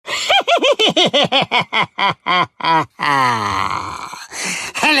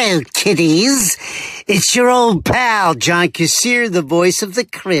Hello, kiddies. It's your old pal, John Kassir, the voice of the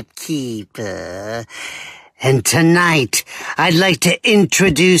Crypt Keeper. And tonight, I'd like to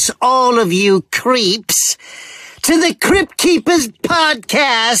introduce all of you creeps to the Crypt Keepers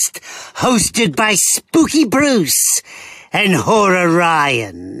podcast, hosted by Spooky Bruce and Horror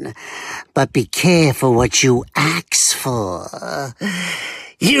Ryan. But be careful what you ask for.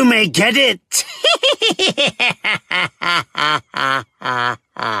 You may get it.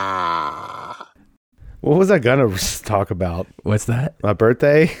 What was I gonna talk about? What's that? My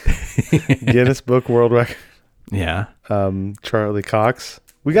birthday? Guinness Book World Record. Yeah. Charlie Cox.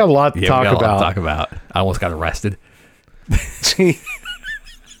 We got a lot to talk we got about. A lot to talk about. I almost got arrested.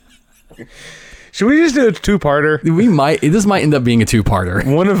 Should we just do a two-parter? We might. This might end up being a two-parter.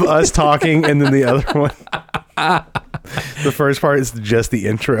 One of us talking and then the other one. The first part is just the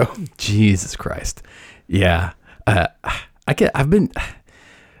intro. Jesus Christ. Yeah. I've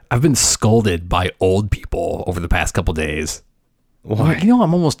been scolded by old people over the past couple days. Why? You know,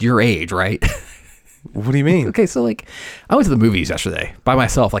 I'm almost your age, right? What do you mean? Okay, so like, I went to the movies yesterday by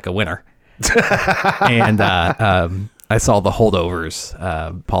myself, like a winner, and I saw The Holdovers.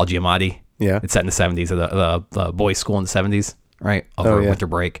 Paul Giamatti. Yeah, it's set in the 70s, the boys' school in the 70s, right? Over winter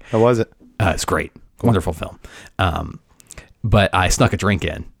break. How was it? It's great, wonderful film. But I snuck a drink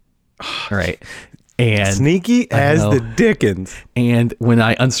in, right? And sneaky as the dickens. And when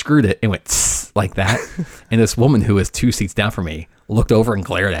I unscrewed it, it went tss, like that. And this woman who was 2 seats down from me looked over and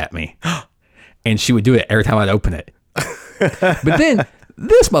glared at me. And she would do it every time I'd open it. But then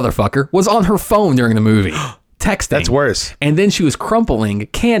this motherfucker was on her phone during the movie, texting. That's worse. And then she was crumpling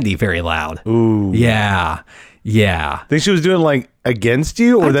candy very loud. Ooh. Yeah. Yeah. Think she was doing like against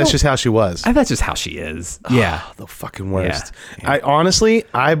you, or that's just how she was? That's just how she is. Yeah. The fucking worst. Yeah.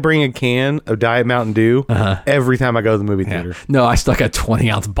 I bring a can of Diet Mountain Dew every time I go to the movie theater. No, I stuck a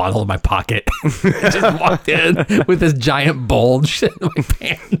 20-ounce bottle in my pocket. I just walked in with this giant bulge in my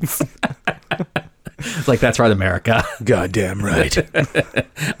pants. It's like, that's right, America. Goddamn right.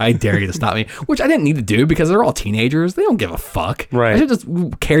 I dare you to stop me. Which I didn't need to do because they're all teenagers. They don't give a fuck. Right. I should just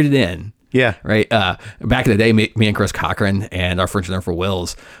carried it in. Yeah. Right. Back in the day, me and Chris Cochran and our friend Jennifer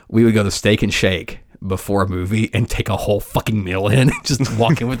Wills, we would go to Steak and Shake before a movie and take a whole fucking meal in, just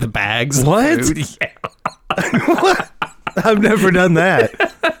walk in with the bags. What? Yeah. What? I've never done that.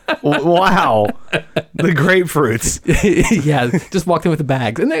 Wow. The grapefruits. Yeah, just walked in with the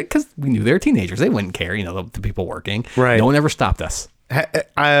bags. And because we knew they were teenagers. They wouldn't care, the people working. Right. No one ever stopped us.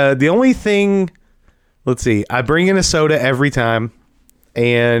 The only thing, let's see, I bring in a soda every time.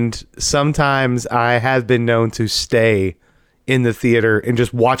 And sometimes I have been known to stay in the theater and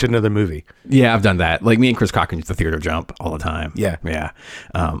just watch another movie. Yeah, I've done that. Like me and Chris Cochran used to theater jump all the time. Yeah. Yeah.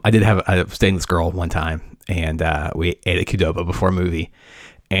 I stayed with this girl one time and we ate at Qdoba before a movie.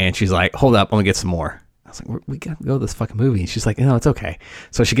 And she's like, hold up, I'm going to get some more. I was like, we got to go to this fucking movie. And she's like, no, it's okay.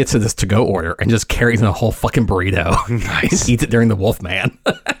 So she gets to this to-go order and just carries in a whole fucking burrito. Nice. And eats it during the Wolfman.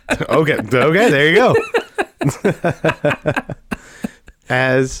 Okay, there you go.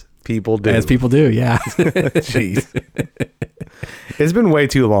 As people do. As people do, yeah. Jeez. It's been way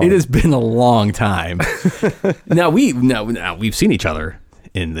too long. It has been a long time. Now we've seen each other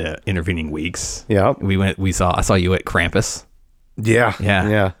in the intervening weeks. Yeah. I saw you at Krampus. Yeah.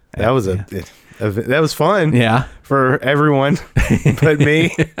 Yeah. That was fun. Yeah. For everyone but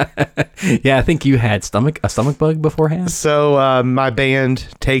me. Yeah, I think you had a stomach bug beforehand. So my band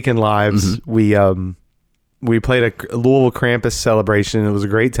Taken Lives, we played a Louisville Krampus celebration. It was a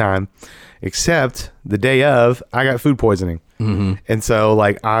great time, except the day of, I got food poisoning. Mm-hmm. And so,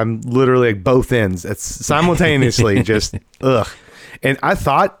 like, I'm literally at both ends. It's simultaneously just, ugh. And I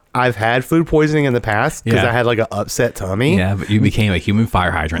thought I've had food poisoning in the past because I had, like, an upset tummy. Yeah, but you became a human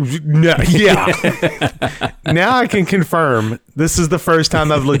fire hydrant. No, yeah. Now I can confirm this is the first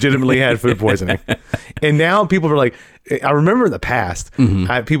time I've legitimately had food poisoning. And now people are like, I remember in the past,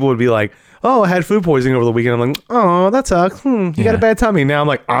 people would be like, oh, I had food poisoning over the weekend. I'm like, oh, that sucks. You got a bad tummy. Now I'm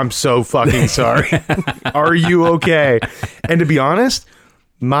like, I'm so fucking sorry. Are you okay? And to be honest,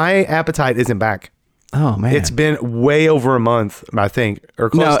 my appetite isn't back. Oh man, it's been way over a month, I think, or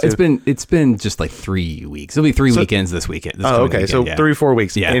close. No, it's been just like 3 weeks. It'll be three weekends this weekend. Okay, so 3 or 4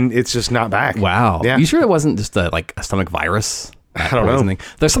 weeks, and it's just not back. Wow. Yeah. You sure it wasn't just a stomach virus? I don't know.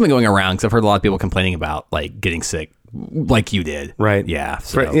 There's something going around because I've heard a lot of people complaining about like getting sick. Like you did. Right. Yeah.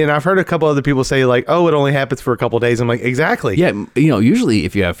 So. And I've heard a couple other people say like, oh, it only happens for a couple of days. I'm like, exactly. Yeah. Usually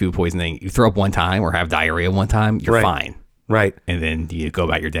if you have food poisoning, you throw up one time or have diarrhea one time, you're fine. Right. And then you go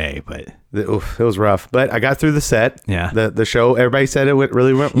about your day. But It was rough, but I got through the set. Yeah. The show, everybody said it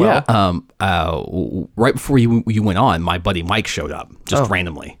really went well. Yeah. Right before you went on, my buddy Mike showed up just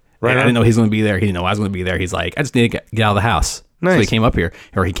randomly. Right. I didn't know he was going to be there. He didn't know I was going to be there. He's like, I just need to get out of the house. Nice. So he came up here,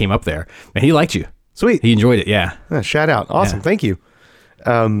 or he came up there, and he liked you. Sweet. He enjoyed it. Yeah. Shout out. Awesome. Yeah. Thank you.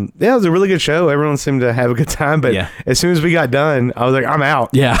 It was a really good show. Everyone seemed to have a good time, but as soon as we got done, I was like, I'm out.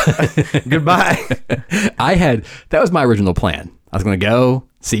 Yeah. Goodbye. That was my original plan. I was going to go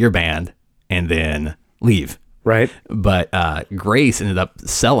see your band and then leave. Right. But Grace ended up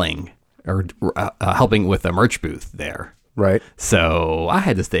selling or helping with the merch booth there. Right. So I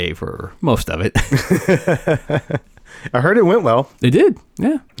had to stay for most of it. I heard it went well. It did.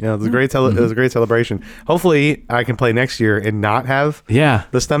 Yeah. Yeah, it was a great it was a great celebration. Hopefully I can play next year and not have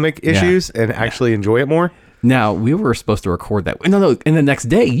the stomach issues and actually enjoy it more. Now, we were supposed to record that. No. And the next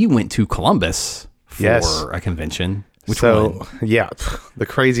day you went to Columbus for a convention. Which one? Yeah, the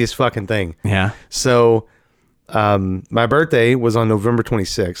craziest fucking thing. Yeah. So my birthday was on November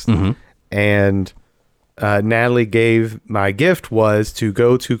 26th and Natalie gave my gift was to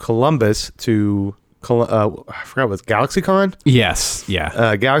go to Columbus to I forgot what it was GalaxyCon. Yes, yeah.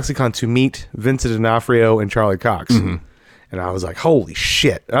 GalaxyCon to meet Vincent D'Onofrio and Charlie Cox. And I was like, holy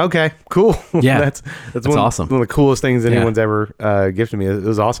shit. Okay, cool. Yeah. that's awesome. One of the coolest things anyone's ever gifted me. It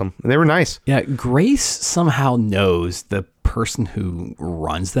was awesome. And they were nice. Yeah, Grace somehow knows the person who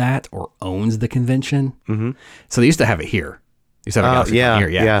runs that or owns the convention. So they used to have it here. They used to have a GalaxyCon here,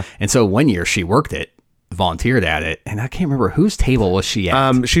 yeah. And so one year she worked it, volunteered at it, and I can't remember whose table was she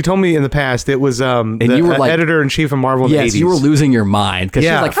at. She told me in the past it was and you were like, editor-in-chief of Marvel in the 80s. You were losing your mind because she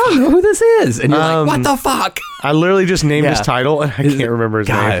was like, I don't know who this is. And you're like, what the fuck? I literally just named his title and I can't remember his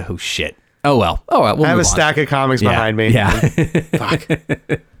name. Oh shit. Oh well. All right, we'll I have move a on. stack of comics behind me. Yeah. Fuck.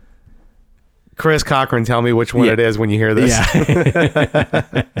 Chris Cochran, tell me which one it is when you hear this.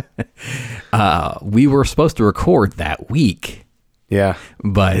 Yeah. We were supposed to record that week. Yeah.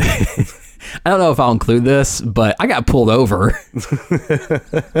 But I don't know if I'll include this, but I got pulled over.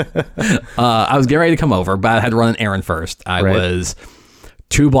 I was getting ready to come over, but I had to run an errand first. I was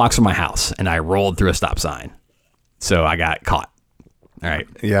 2 blocks from my house, and I rolled through a stop sign. So I got caught. All right.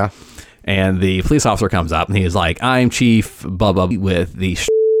 Yeah. And the police officer comes up, and he's like, I'm Chief blah, blah, with the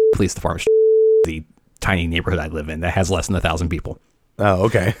police department, the tiny neighborhood I live in that has less than 1,000 people. Oh,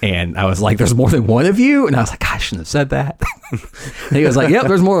 okay. And I was like, there's more than one of you? And I was like, I shouldn't have said that. And he was like, yep,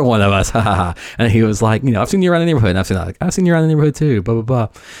 there's more than one of us. And he was like, I've seen you around the neighborhood. And I've seen you around the neighborhood too, blah, blah, blah.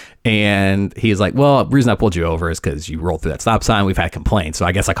 And he's like, well, the reason I pulled you over is because you rolled through that stop sign. We've had complaints. So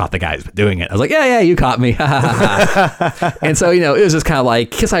I guess I caught the guy who's been doing it. I was like, yeah, you caught me. And so, it was just kind of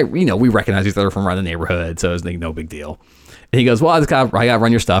like, because we recognize each other from around the neighborhood. So it was like, no big deal. And he goes, well, I got to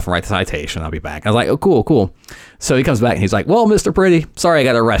run your stuff and write the citation. I'll be back. I was like, oh, cool. So he comes back and he's like, well, Mr. Pretty, sorry, I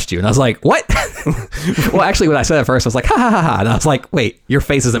got to arrest you. And I was like, what? Well, actually, when I said it first, I was like, ha, ha, ha, ha. And I was like, wait, your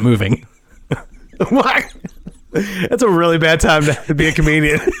face isn't moving. What? That's a really bad time to be a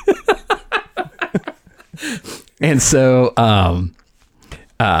comedian. And so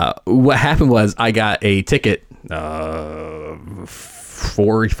what happened was I got a ticket 4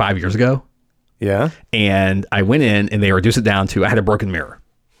 or 5 years ago. Yeah. And I went in and they reduced it down to, I had a broken mirror.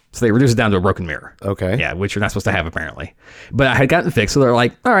 So they reduced it down to a broken mirror. Okay. Yeah, which you're not supposed to have apparently. But I had gotten fixed. So they're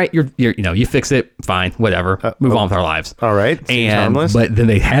like, all right, you're you fix it, fine, whatever. Move on with our lives. All right. Seems harmless. But then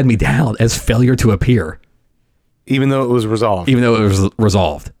they had me down as failure to appear. Even though it was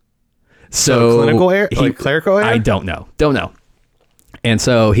resolved. So clinical error? Like clerical error? I don't know. And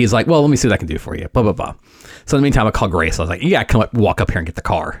so he's like, well, let me see what I can do for you. Blah, blah, blah. So in the meantime, I called Grace. I was like, you got to walk up here and get the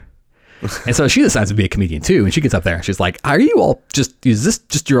car. And so she decides to be a comedian too. And she gets up there and she's like, are you all is this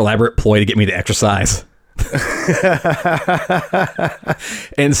just your elaborate ploy to get me to exercise?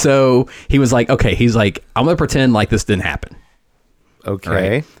 And so he was like, okay, I'm going to pretend like this didn't happen. Okay.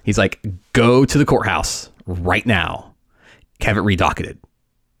 Right? He's like, go to the courthouse right now, have it redocketed,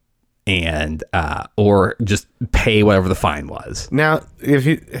 and or just pay whatever the fine was. Now,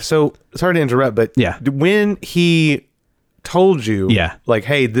 sorry to interrupt, but when he told you, like,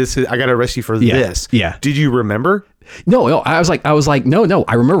 hey, I got to arrest you for this. Yeah. Did you remember? No. I was like, no.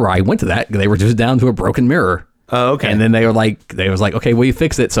 I remember I went to that. They were just down to a broken mirror. Oh, okay. And then they was like, okay, well, you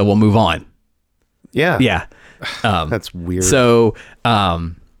fix it, so we'll move on. Yeah. Yeah. That's weird. So,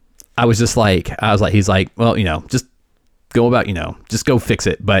 he's like, well, just go about, just go fix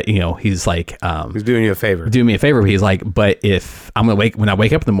it. But, he's like, he's doing you a favor. Do me a favor. But he's like, but if when I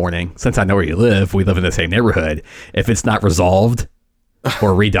wake up in the morning, since I know where you live, we live in the same neighborhood. If it's not resolved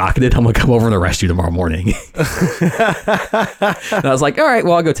or redocketed, I'm going to come over and arrest you tomorrow morning. And I was like, all right,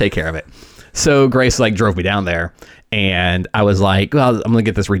 well, I'll go take care of it. So Grace like drove me down there, and I was like, well, I'm gonna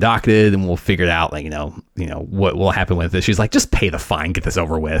get this redocted, and we'll figure it out. Like, you know what will happen with this. She's like, just pay the fine, get this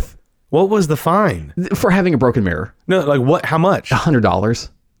over with. What was the fine for having a broken mirror? No, like what? How much? $100.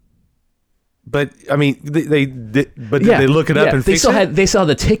 But I mean, did they look it up and they fix still it? They saw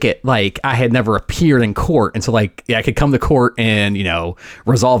the ticket. Like, I had never appeared in court, and so like, I could come to court and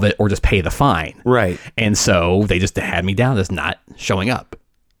resolve it or just pay the fine. Right. And so they just had me down as not showing up.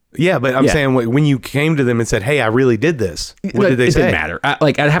 Yeah, but I'm saying when you came to them and said, "Hey, I really did this," what did they say? It didn't matter.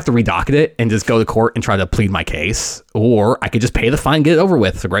 I'd have to redocket it and just go to court and try to plead my case, or I could just pay the fine, get it over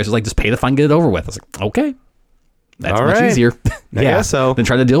with. So Grace was like, "Just pay the fine, get it over with." I was like, "Okay, that's all much right. easier." I guess so. Than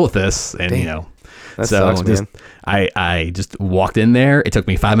trying to deal with this, and that so sucks, man. I just walked in there. It took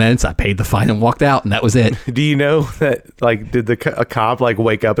me 5 minutes. I paid the fine and walked out, and that was it. Do you know that, like, did a cop, like,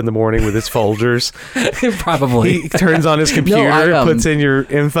 wake up in the morning with his Folgers? Probably. He turns on his computer, puts in your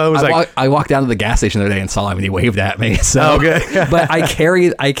info. I walked down to the gas station the other day and saw him, and he waved at me. So, okay. But I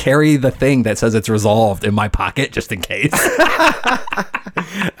carry the thing that says it's resolved in my pocket just in case.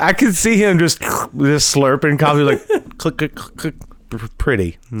 I could see him just slurping coffee, like, click, click, click, click.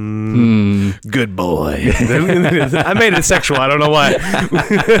 Pretty. Good boy. I made it sexual. I don't know why.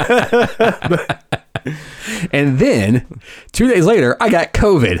 And then 2 days later, I got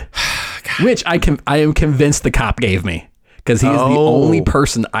COVID, which I am convinced the cop gave me, because he's the only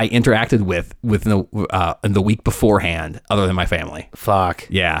person I interacted with in the week beforehand, other than my family. Fuck.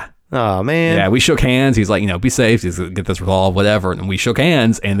 Yeah. Oh, man. Yeah, we shook hands. He's like, be safe. He's gonna get this resolved, whatever. And we shook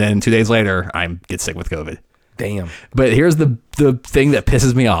hands. And then 2 days later, I get sick with COVID. Damn. But here's the thing that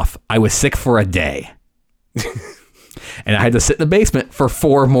pisses me off. I was sick for a day. And I had to sit in the basement for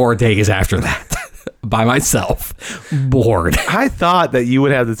 4 more days after that by myself, bored. I thought that you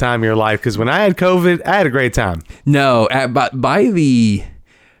would have the time of your life, because when I had COVID, I had a great time. No, but I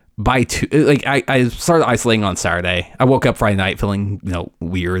started isolating on Saturday. I woke up Friday night feeling,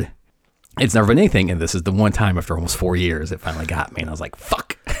 weird. It's never been anything, and this is the one time after almost 4 years it finally got me, and I was like,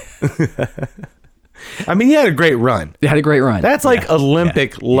 fuck. I mean, you had a great run. They had a great run. That's like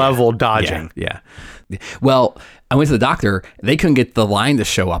Olympic level dodging. Yeah. Well, I went to the doctor. They couldn't get the line to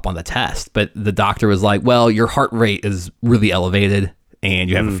show up on the test, but the doctor was like, well, your heart rate is really elevated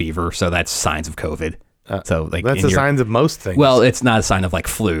and you have a fever, so that's signs of COVID. So like, that's the signs of most things. Well, it's not a sign of like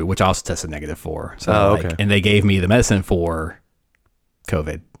flu, which I also tested negative for. So okay. And they gave me the medicine for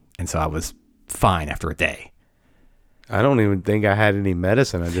COVID, and so I was fine after a day. I don't even think I had any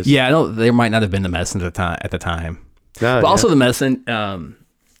medicine. There might not have been the medicine at the time. But also the medicine,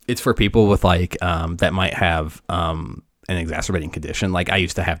 it's for people with like that might have an exacerbating condition. Like I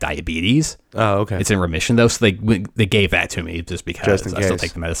used to have diabetes. Oh, okay. It's in remission though, so they gave that to me just because in I still case.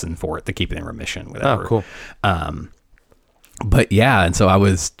 take the medicine for it to keep it in remission. Whatever. Oh, cool. But yeah, and so I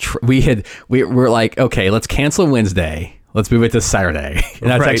was we're like, okay, let's cancel Wednesday. Let's move it to Saturday.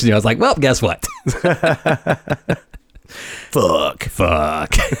 And I texted you. I was like, well, guess what? Fuck.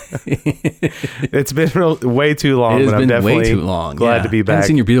 It's been way too long. It has but I'm been definitely way too long. Glad to be I back. haven't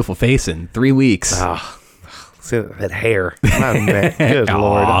seen your beautiful face in 3 weeks. See that hair. Oh, man. Good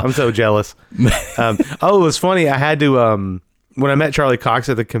Lord. I'm so jealous. It was funny. I had to, when I met Charlie Cox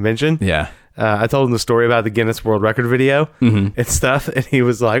at the convention, I told him the story about the Guinness World Record video and stuff. And he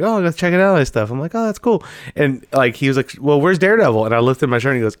was like, oh, let's check it out and stuff. I'm like, oh, that's cool. And like, he was like, well, where's Daredevil? And I lifted my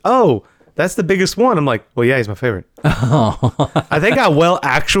shirt and he goes, oh, that's the biggest one. I'm like, well, yeah, he's my favorite. I think I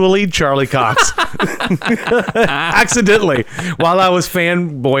actually Charlie Cox accidentally while I was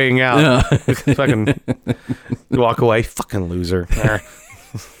fanboying out. Fucking walk away, fucking loser.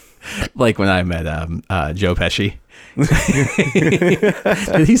 Like when I met Joe Pesci. Did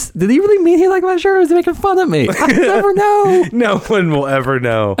he really mean he liked my shirt, or was he making fun of me? I'll never know. No one will ever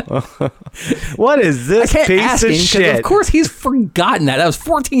know. What is this piece of shit? Of course he's forgotten that. That was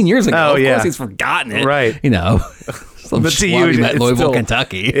 14 years ago. Oh, yeah. Of course he's forgotten it. Right. Some but to you, schlubby met it's Louisville, still,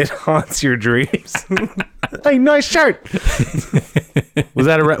 Kentucky. It haunts your dreams. Hey, nice shirt. Was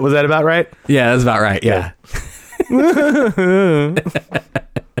that about right? Yeah, that's about right. Yeah.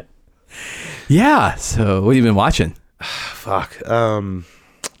 Yeah. So what have you been watching? Fuck.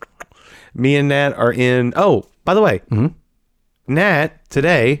 Me and Nat are in. Oh, by the way, Nat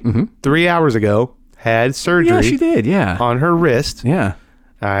today, 3 hours ago, had surgery. Yeah, she did. Yeah. On her wrist. Yeah.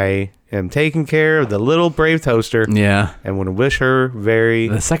 I am taking care of the little brave toaster. Yeah. And want to wish her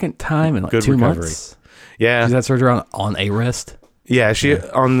the second time in like good 2 recovery. months. Yeah. She's had surgery on a wrist. Yeah.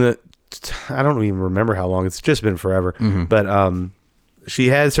 on the. I don't even remember how long. It's just been forever. But she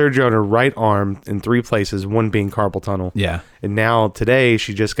had surgery on her right arm in 3 places, one being carpal tunnel. Yeah. And now today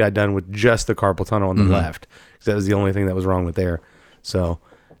she just got done with just the carpal tunnel on the left, because that was the only thing that was wrong with there. So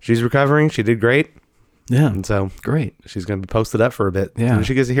she's recovering. She did great. Yeah. And so Great. she's going to be posted up for a bit. Yeah. And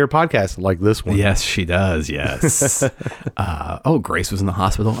she gets to hear podcasts like this one. Yes, she does. Yes. Grace was in the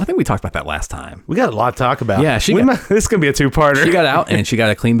hospital. I think we talked about that last time. We got a lot to talk about. Yeah, this is going to be a two-parter. She got out and she got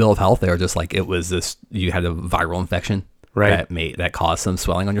a clean bill of health. They were just like, it was this, you had a viral infection that caused some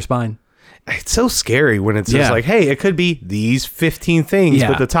swelling on your spine. It's so scary when it's just Yeah. like, hey, it could be these 15 things,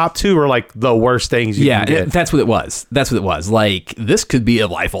 but the top 2 are like the worst things you can get. That's what it was. Like, this could be a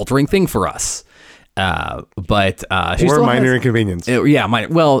life-altering thing for us. But she or still minor has, inconvenience. Minor.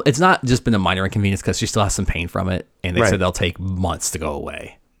 Well, it's not just been a minor inconvenience because she still has some pain from it, and they Right. said they'll take months to go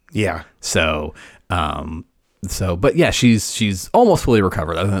away. Yeah. So, but yeah, she's almost fully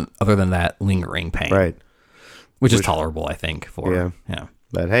recovered, other than that lingering pain, Right. Which is tolerable, I think. For her. Yeah.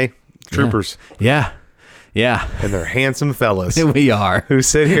 But hey, troopers. Yeah. And they're handsome fellas We are. who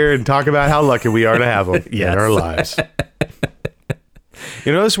sit here and talk about how lucky we are to have them Yes. in our lives.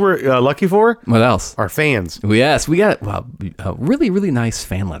 You know what we're lucky for? What else? Our fans. Yes, we got a really, really nice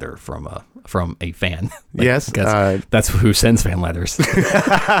fan letter from a fan. Yes, that's who sends fan letters.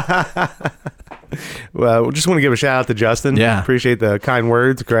 Well, we just want to give a shout out to Justin. Yeah. Appreciate the kind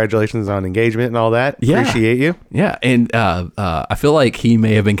words. Congratulations on engagement and all that. Yeah. Appreciate you. Yeah, and I feel like he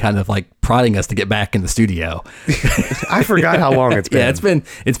may have been kind of like prodding us to get back in the studio. I forgot how long it's been. Yeah,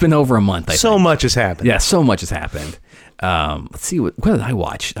 it's been over a month. I so think. much has happened. Yeah, so much has happened. Let's see, what did I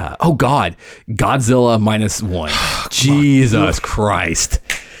watch? God, Godzilla -1. Jesus Christ.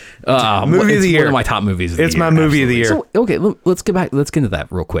 Movie of the year. One of my top movies of the year. It's my movie of the year. So, okay, let's get back. Let's get into that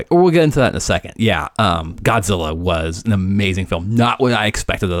real quick. Or we'll get into that in a second. Yeah, Godzilla was an amazing film. Not what I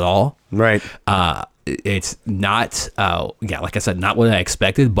expected at all. Right. It's not, like I said, not what I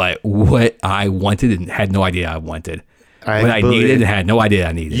expected, but what I wanted and had no idea I wanted. What I needed and had no idea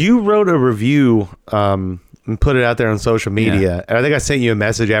I needed. You wrote a review and put it out there on social media. And I think I sent you a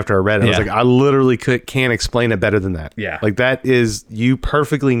message after I read it. I was like, I literally can't explain it better than that. Yeah. Like that is, you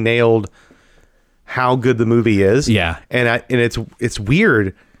perfectly nailed how good the movie is. Yeah. And it's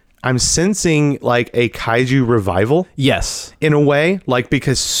weird. I'm sensing like a kaiju revival. Yes. In a way, like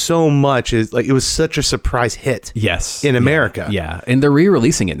because so much is like, it was such a surprise hit. Yes. In America. Yeah. And they're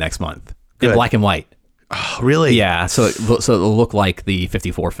re-releasing it next month in black and white. Oh, really? Yeah. So it'll look like the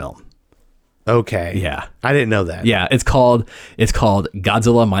 54 film. Okay. Yeah. I didn't know that. Yeah. It's called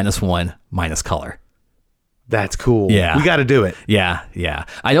Godzilla -1 minus color. That's cool. Yeah. We got to do it. Yeah. Yeah.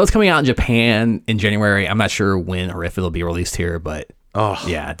 I know it's coming out in Japan in January. I'm not sure when or if it'll be released here, but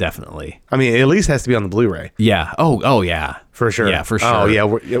yeah, definitely. I mean, it at least has to be on the Blu-ray. Yeah. Oh yeah. For sure. Yeah, for sure. Oh, yeah.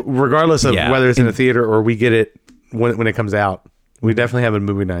 Regardless of whether it's in a theater or we get it when it comes out, we definitely have a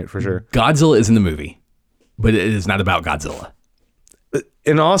movie night for sure. Godzilla is in the movie, but it is not about Godzilla.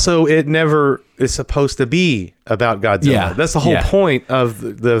 And also, it never is supposed to be about Godzilla. Yeah. That's the whole point of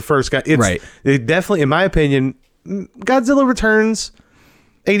the first guy. Right. It definitely, in my opinion, Godzilla Returns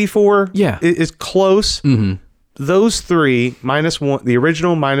 84 is close. Mm-hmm. Those three, -1, the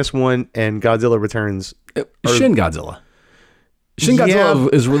original -1, and Godzilla Returns. Shin Godzilla. Shin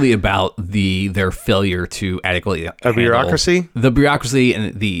Godzilla is really about their failure to adequately handle bureaucracy? The bureaucracy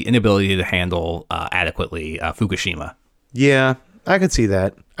and the inability to handle adequately Fukushima. Yeah, I could see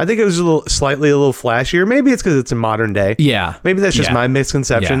that. I think it was a little flashier. Maybe it's because it's in modern day. Yeah. Maybe that's just my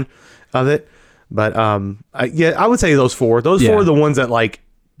misconception of it. But I would say those four. Those four are the ones that like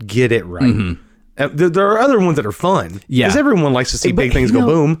get it right. Mm-hmm. There are other ones that are fun. Yeah. Because everyone likes to see big things go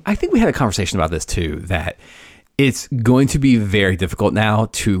boom. I think we had a conversation about this too, that it's going to be very difficult now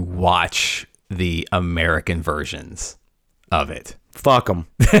to watch the American versions of it. Fuck them.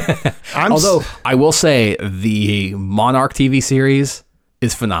 Although I will say the Monarch TV series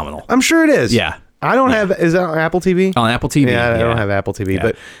is phenomenal. I'm sure it is. Yeah. I don't have. Is that on Apple TV? On Apple TV. Yeah, I don't have Apple TV,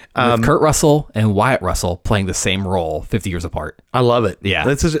 but with Kurt Russell and Wyatt Russell playing the same role 50 years apart. I love it. Yeah.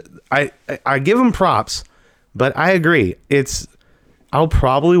 That's just, I give them props, but I agree. I'll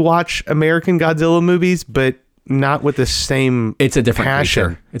probably watch American Godzilla movies, but not with the same. It's a different passion.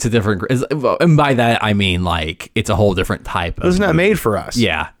 creature. It's a different, and by that I mean like it's a whole different type of. It's not made for us.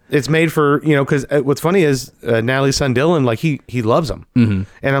 Yeah. It's made for, because what's funny is Natalie's son Dylan, like he loves them. Mm-hmm.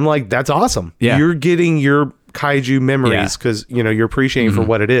 And I'm like, that's awesome. Yeah. You're getting your kaiju memories because, you're appreciating for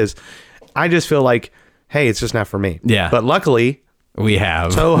what it is. I just feel like, hey, it's just not for me. Yeah. But luckily, we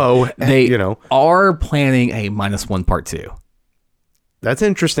have Toho, they are planning a -1 part 2. That's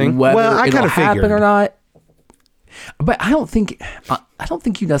interesting. Whether I it'll kind of happen figured or not. But I don't think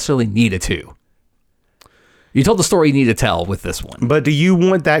you necessarily need a 2. You told the story you need to tell with this one. But do you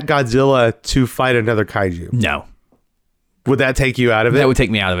want that Godzilla to fight another kaiju? No. Would that take you out of it? That would take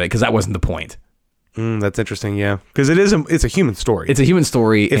me out of it because that wasn't the point. That's interesting. Yeah, because it's a human story. It's a human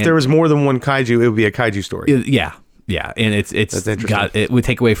story. If there was more than one kaiju, it would be a kaiju story. Yeah, and it's That's interesting. it would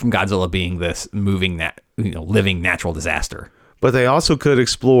take away from Godzilla being this moving living natural disaster. But they also could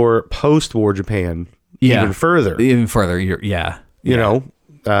explore post-war Japan even further. You know,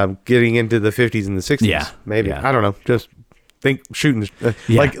 getting into the 50s and the 60s. Yeah. Maybe. Yeah. I don't know. Just think shooting.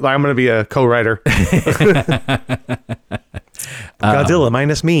 Like I'm going to be a co-writer. Godzilla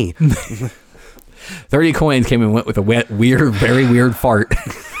minus me. 30 coins came and went with a very weird fart.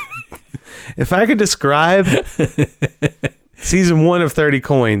 If I could describe season 1 of 30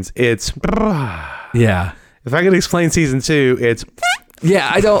 coins, it's... Yeah. If I could explain season 2, it's... Yeah,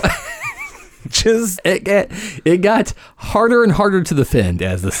 I don't... Just it got harder and harder to defend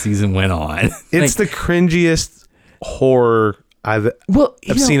as the season went on. It's the cringiest horror I've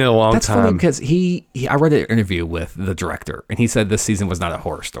seen in a long that's time. Funny because I read an interview with the director and he said this season was not a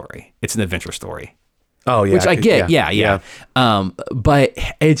horror story. It's an adventure story. Oh yeah, which I get. Yeah. But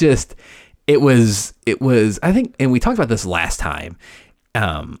it was I think, and we talked about this last time.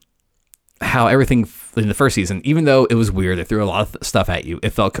 How everything in the first season, even though it was weird, they threw a lot of stuff at you,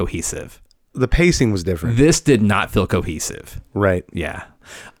 it felt cohesive. The pacing was different. This did not feel cohesive. Right. Yeah.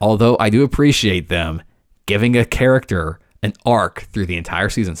 Although I do appreciate them giving a character an arc through the entire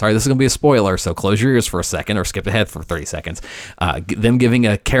season. Sorry, this is going to be a spoiler, so close your ears for a second or skip ahead for 30 seconds. Them giving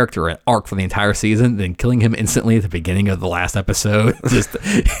a character an arc for the entire season, then killing him instantly at the beginning of the last episode. Just,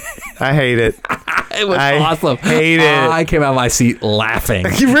 I hate it. It was awesome. Hate it. I came out of my seat laughing.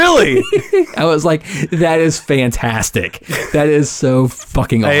 Really? I was like, that is fantastic. That is so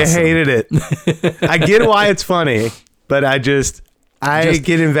fucking awesome. I hated it. I get why it's funny, but I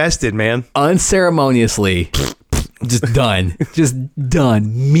get invested, man. Unceremoniously, just done,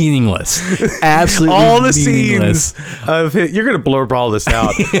 meaningless, absolutely all the meaningless. Scenes of him, you're gonna blurb all this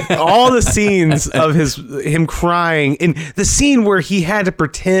out. All the scenes of him crying, and the scene where he had to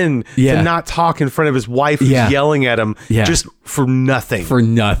pretend to not talk in front of his wife who's yelling at him just for nothing.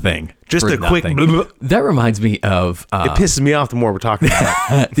 Just a quick that reminds me of it pisses me off the more we're talking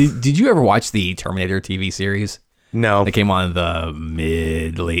about it. Did you ever watch the Terminator TV series? No. That came on in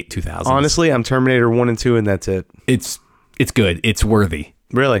the late 2000s. Honestly, I'm Terminator 1 and 2 and that's it. It's good. It's worthy.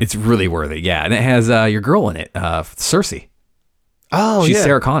 Really? It's really worthy. Yeah. And it has your girl in it, Cersei. Oh, She's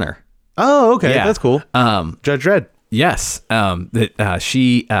Sarah Connor. Oh, okay. Yeah. That's cool. Judge Dredd. Yes.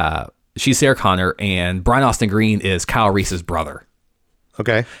 She's Sarah Connor and Brian Austin Green is Kyle Reese's brother.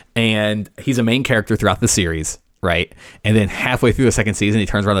 Okay. And he's a main character throughout the series. Right, and then halfway through the second season, he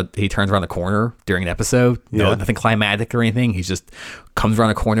turns around the corner during an episode. No, nothing climatic or anything. He just comes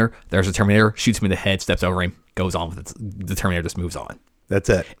around a corner. There's a Terminator, shoots him in the head, steps over him, goes on with it. The Terminator just moves on. That's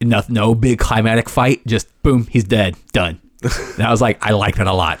it. No big climatic fight. Just boom, he's dead. Done. And I was like, I like that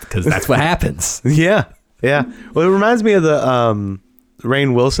a lot because that's what happens. Yeah. Well, it reminds me of the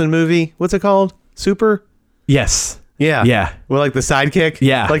Rainn Wilson movie. What's it called? Super. Yes. Yeah. Well, like the sidekick.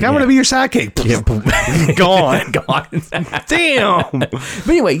 Yeah. Like, I'm going to be your sidekick. Gone. Damn. But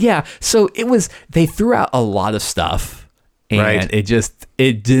anyway, yeah. So they threw out a lot of stuff and it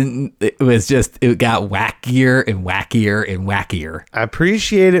got wackier and wackier and wackier. I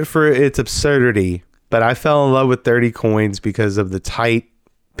appreciate it for its absurdity, but I fell in love with 30 Coins because of the tight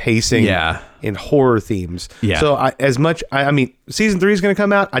pacing in horror themes. Yeah. So I mean, season 3 is going to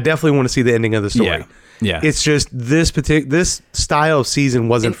come out. I definitely want to see the ending of the story. Yeah. It's just this style of season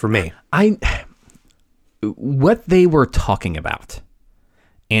wasn't for me. What they were talking about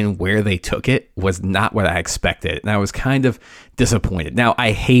and where they took it was not what I expected. And I was kind of disappointed. Now,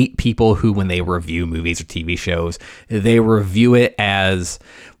 I hate people who, when they review movies or TV shows, they review it as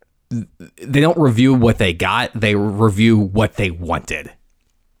they don't review what they got. They review what they wanted.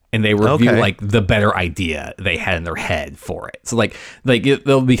 And they review like the better idea they had in their head for it. So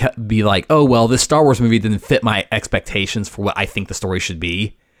they'll be like, oh, well, this Star Wars movie didn't fit my expectations for what I think the story should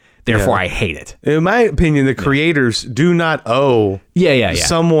be. Therefore, I hate it. In my opinion, the creators do not owe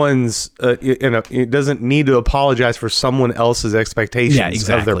someone's, it doesn't need to apologize for someone else's expectations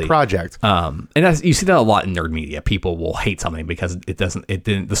of their project. And you see that a lot in nerd media. People will hate something because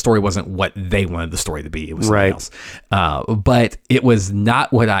the story wasn't what they wanted the story to be. It was something else. But it was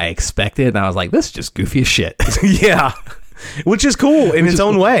not what I expected. And I was like, this is just goofy as shit. Yeah. Which is cool in its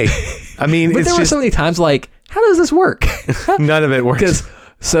own way. I mean, but there were so many times like, how does this work? None of it works.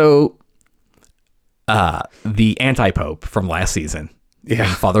 So, the anti-pope from last season,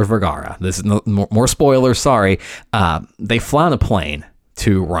 Father Vergara, this is more spoilers, sorry, they fly on a plane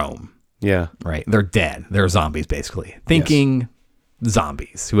to Rome. Yeah. Right? They're dead. They're zombies, basically. Thinking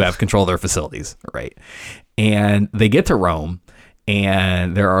zombies who have control of their facilities, right? And they get to Rome,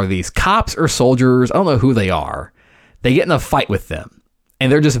 and there are these cops or soldiers, I don't know who they are. They get in a fight with them,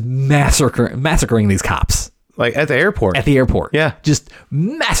 and they're just massacring these cops. Like at the airport. At the airport. Yeah. Just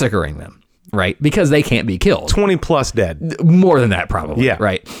massacring them, right? Because they can't be killed. 20 plus dead. More than that, probably. Yeah.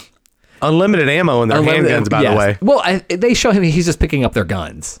 Right. Unlimited ammo in their handguns, by the way. Well, they show him he's just picking up their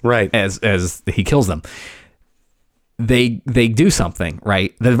guns. Right. As he kills them. They do something,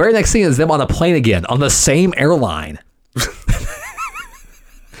 right? The very next scene is them on a plane again, on the same airline.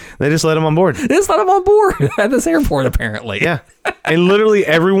 They just let him on board. They just let him on board at this airport, apparently. Yeah. And literally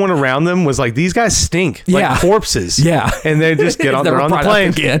everyone around them was like, these guys stink. Like corpses. Yeah. And they just get on, they're on the plane.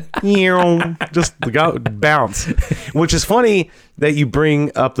 Again. Just go bounce. Which is funny that you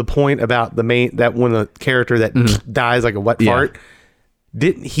bring up the point about that one the character that dies like a wet fart.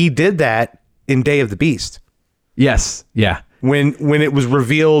 He did that in Day of the Beast. Yes. Yeah. When it was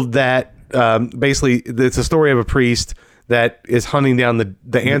revealed that basically it's a story of a priest that is hunting down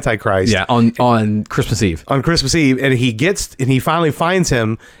the Antichrist. Yeah, on Christmas Eve. On Christmas Eve, and he finally finds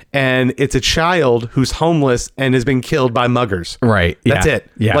him, and it's a child who's homeless and has been killed by muggers. Right. That's it.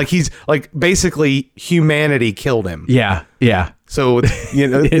 Yeah. Like he's like basically humanity killed him. Yeah. Yeah. So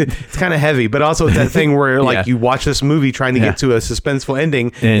it's kind of heavy, but also it's that thing where like you watch this movie trying to get to a suspenseful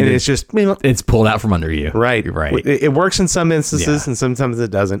ending, and it's just it's pulled out from under you. Right. It works in some instances, and sometimes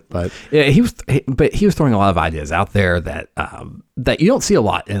it doesn't. But yeah, he was throwing a lot of ideas out there that you don't see a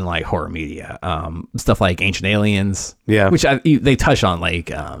lot in like horror media. Stuff like Ancient Aliens. Yeah. Which they touch on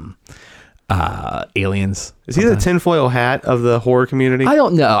like Aliens. Is he the tinfoil hat of the horror community? I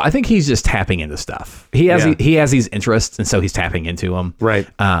don't know. I think he's just tapping into stuff. He has these interests, and so he's tapping into them. Right.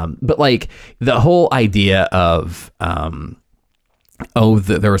 But like the whole idea of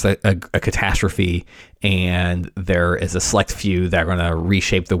there was a catastrophe, and there is a select few that are going to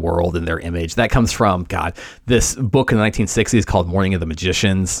reshape the world in their image. That comes from this book in the 1960s called Morning of the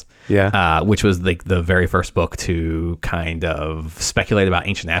Magicians. Yeah. Which was like the very first book to kind of speculate about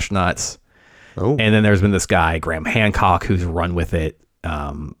ancient astronauts. Oh. And then there's been this guy, Graham Hancock, who's run with it.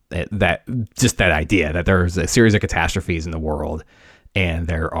 That idea that there's a series of catastrophes in the world, and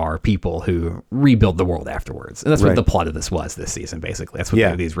there are people who rebuild the world afterwards. And that's what the plot of this was this season, basically. That's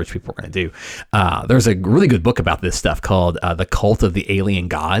what these rich people are going to do. There's a really good book about this stuff called The Cult of the Alien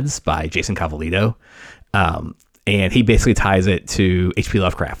Gods by Jason Cavalito. And he basically ties it to H.P.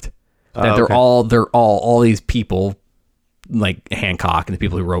 Lovecraft. That they're all these people, like Hancock and the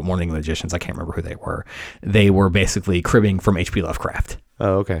people who wrote Morning of the Magicians, I can't remember who they were. They were basically cribbing from H.P. Lovecraft.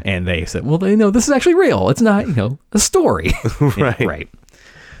 Oh, okay. And they said, well, this is actually real. It's not, a story. Right. Right.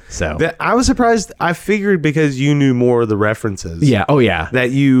 So I was surprised. I figured because you knew more of the references. Yeah. Oh, yeah.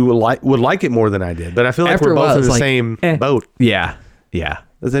 That you would like it more than I did. But I feel like we're both in the same boat. Yeah. Yeah.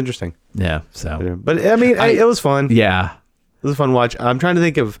 That's interesting. Yeah. So, but I mean, it was fun. Yeah. It was a fun watch. I'm trying to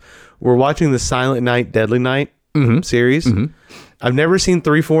think of, we're watching the Silent Night, Deadly Night series. Mm-hmm. I've never seen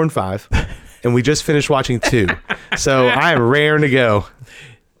 3, 4, and 5. And we just finished watching 2. So I am raring to go.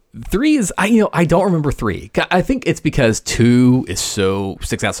 3 is, I don't remember 3. I think it's because 2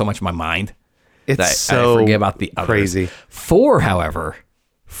 sticks out so much in my mind. It's so I forget about the others. Crazy. 4, however,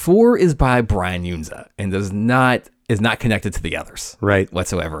 4 is by Brian Yunza and is not connected to the others. Right.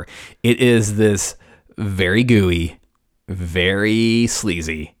 Whatsoever. It is this very gooey, very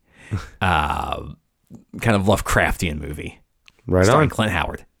sleazy, kind of Lovecraftian movie. Right starring on. Clint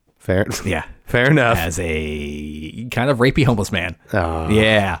Howard. Fair. Yeah. Fair enough. As a kind of rapey homeless man. Oh,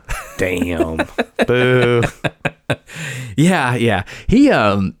 yeah. Damn. Boo. Yeah. Yeah.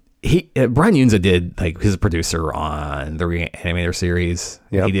 Brian Yunza did, like, his producer on the Reanimator series.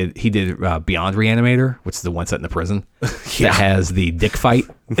 Yep. He did Beyond Reanimator, which is the one set in the prison. That has the dick fight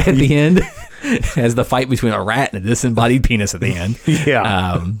at the end. Has the fight between a rat and a disembodied penis at the end.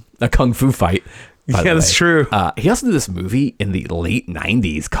 Yeah. A kung fu fight. Yeah, that's true. He also did this movie in the late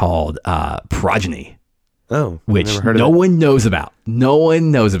 90s called Progeny. Oh, which no one knows about. No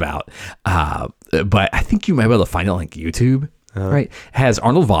one knows about. But I think you might be able to find it on like YouTube. Right? It has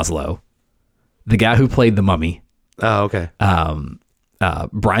Arnold Vosloo, the guy who played the Mummy. Oh, okay.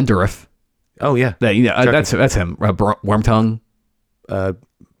 Brian Dourif. Oh, yeah. That's him. Wormtongue.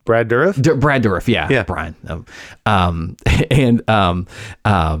 Brad Dourif? Brad Dourif, yeah. Brian. And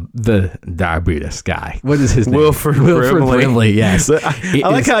the diabetes guy. What is his name? Wilford Brimley, yes. I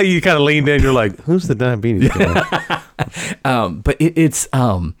like how you kind of leaned in. You're like, who's the diabetes guy? But it's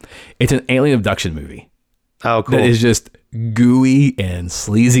an alien abduction movie. Oh, cool. That is just gooey and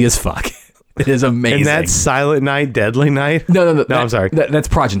sleazy as fuck. It is amazing. And that's Silent Night, Deadly Night? No, I'm sorry. That's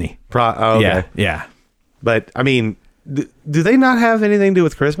Progeny. Okay. Yeah. But, I mean, do they not have anything to do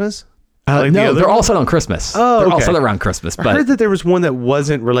with Christmas? Like the No, other they're all one? set on Christmas. Oh, they're all okay. set around Christmas. I But heard that there was one that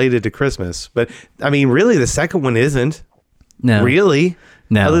wasn't related to Christmas, but I mean, really, the second one isn't. no, Really?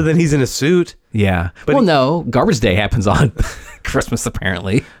 No. Other than he's in a suit. yeah. But Well, no, Garbage Day happens on Christmas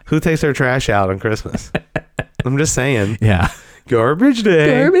apparently. Who takes their trash out on Christmas? I'm just saying. Yeah. Garbage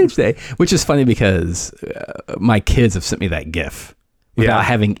day. Garbage Day, which is funny because my kids have sent me that GIF without Yeah.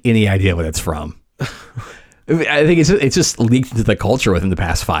 having any idea what it's from. I think it's just leaked into the culture within the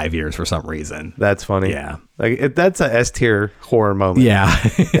past 5 years for some reason. That's funny. Yeah. Like that's a S tier horror moment. Yeah.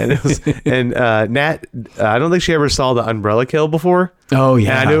 And it was, and Nat, I don't think she ever saw the umbrella kill before. Oh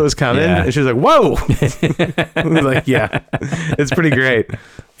yeah. And I knew it was coming, Yeah. and she was like, "Whoa!" I was like, "Yeah, it's pretty great."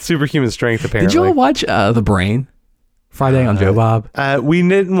 Superhuman strength, apparently. Did you all watch The Brain Friday on Joe Bob? We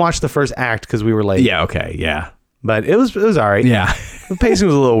didn't watch the first act because we were late. Yeah. Okay. Yeah. But it was all right. Yeah. The pacing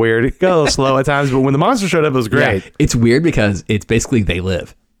was a little weird. It got a little slow at times, but when the monster showed up, it was great. Yeah. It's weird because it's basically They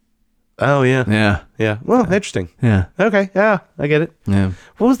Live. Oh yeah. Yeah. Yeah. Well, interesting. Yeah. Okay. Yeah, I get it. Yeah.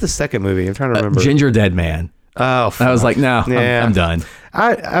 What was the second movie? I'm trying to remember. Ginger Dead Man. Oh, I was like, no, Yeah. I'm done.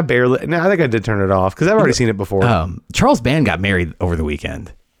 I barely. No, I think I did turn it off because I've already seen it before. Charles Band got married over the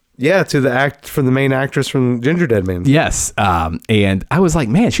weekend. Yeah, to the main actress from Ginger Dead Man. Yes. And I was like,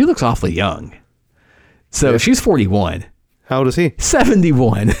 man, she looks awfully young. So she's 41. How old is he?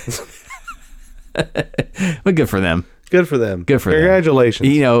 71. But good for them. Good for them. Good for them. Congratulations.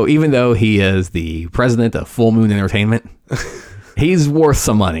 You know, even though he is the president of Full Moon Entertainment, he's worth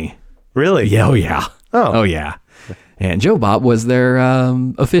some money. Really? Yeah, oh yeah. Oh. Yeah. And Joe Bob was their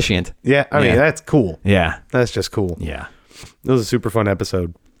officiant. Yeah. I mean, Yeah. that's cool. Yeah. That's just cool. Yeah. It was a super fun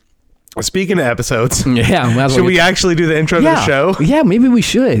episode. Speaking of episodes, Yeah. might as well should we get- actually do the intro to the show? Yeah, maybe we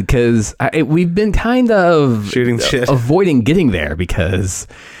should because we've been kind of Shooting shit. avoiding getting there because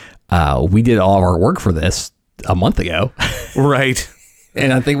we did all of our work for this a month ago. Right.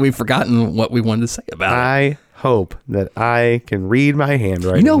 And I think we've forgotten what we wanted to say about it. I hope that I can read my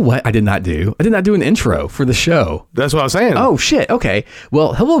handwriting. You know what I did not do? I did not do an intro for the show. That's what I was saying. Oh, shit. Okay.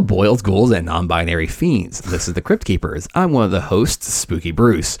 Well, hello, boils, ghouls, and non-binary fiends. This is the Crypt Keepers. I'm one of the hosts, Spooky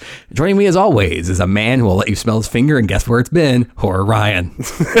Bruce. Joining me, as always, is a man who will let you smell his finger and guess where it's been, Horror Ryan.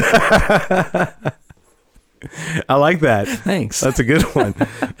 I like that. Thanks. That's a good one.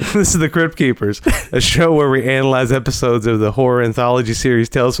 This is the Crypt Keepers, a show where we analyze episodes of the horror anthology series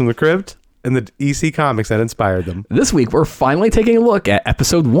Tales from the Crypt and the EC comics that inspired them. This week, we're finally taking a look at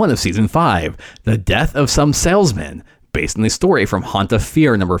episode 1 of season 5, The Death of Some Salesman, based on the story from Haunt of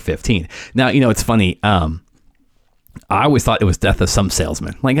Fear number 15. Now, you know, it's funny. I always thought it was Death of Some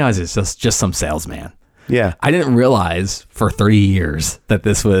Salesman. Like, guys, it's just some salesman. Yeah. I didn't realize for 30 years that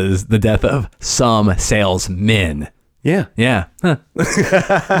this was the death of some salesmen. Yeah. Yeah. Huh.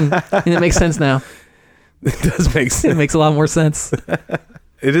 And it makes sense now. It does make It sense. makes a lot more sense.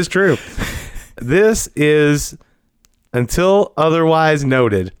 It is true. This is, until otherwise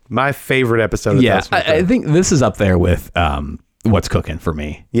noted, my favorite episode of Yeah. Tales from the I Crypt. think this is up there with What's Cooking for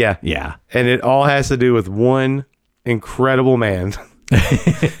me. Yeah. Yeah. And it all has to do with one incredible man,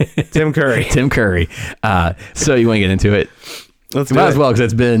 Tim Curry. Tim Curry. So you want to get into it? Let's do Might it. as well because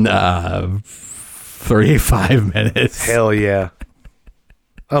it's been 35 minutes. Hell yeah.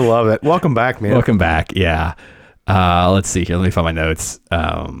 I love it. Welcome back, man. Welcome back. Yeah. Let's see here. Let me find my notes.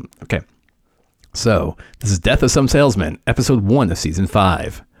 Okay. So this is Death of Some Salesman, episode 1 of season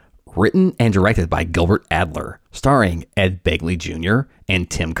 5. Written and directed by Gilbert Adler, starring Ed Begley Jr. and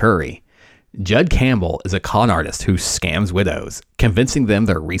Tim Curry. Judd Campbell is a con artist who scams widows, convincing them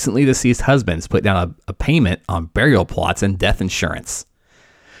their recently deceased husbands put down a payment on burial plots and death insurance.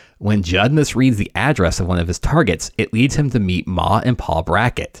 When Judd misreads the address of one of his targets, it leads him to meet Ma and Paul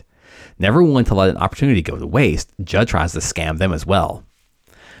Brackett. Never willing to let an opportunity go to waste, Judd tries to scam them as well.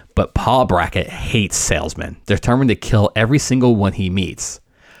 But Paul Brackett hates salesmen, determined to kill every single one he meets.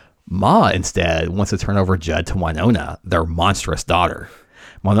 Ma instead wants to turn over Judd to Winona, their monstrous daughter.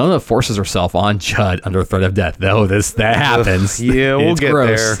 Winona forces herself on Judd under threat of death, though that happens. Yeah, we'll get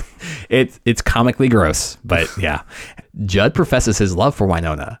gross. It's comically gross, but yeah. Judd professes his love for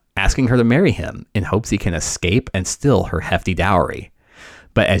Winona, asking her to marry him in hopes he can escape and steal her hefty dowry.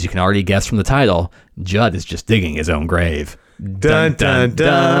 But as you can already guess from the title, Judd is just digging his own grave. Dun, dun,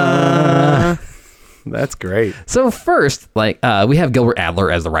 dun. That's great. So first, we have Gilbert Adler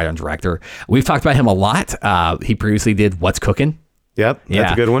as the writer and director. We've talked about him a lot. He previously did What's Cooking? Yep,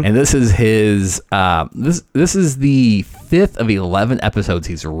 that's a good one. And this is his this is the 5th of 11 episodes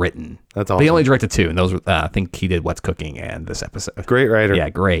he's written. That's But he awesome. only directed 2, and those were, I think he did What's Cooking and this episode. Great writer. Yeah,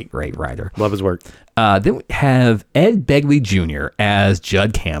 great writer. Love his work. Then we have Ed Begley Jr. as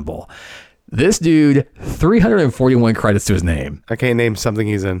Judd Campbell. This dude, 341 credits to his name. I can't name something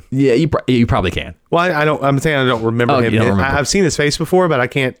he's in. Yeah, you probably can. Well, I don't. I'm saying I don't remember him. You don't remember. I've seen his face before, but I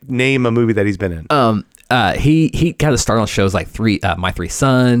can't name a movie that he's been in. He got to start on shows like My Three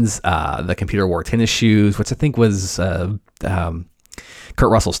Sons, The Computer Wore Tennis Shoes, which I think was Kurt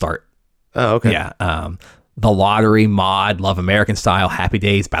Russell's start. Oh, okay. Yeah. The Lottery, Maude, Love American Style, Happy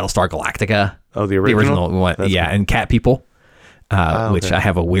Days, Battlestar Galactica. Oh, the original one. That's yeah, cool. and Cat People, okay. which I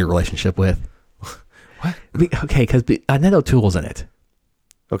have a weird relationship with. What? Okay, because Annette O'Toole's in it.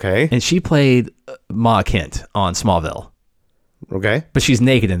 Okay. And she played Ma Kent on Smallville. Okay. But she's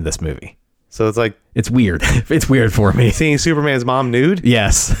naked in this movie. So it's like It's weird. It's weird for me. seeing Superman's mom nude.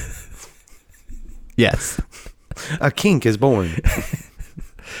 Yes. Yes. A kink is born.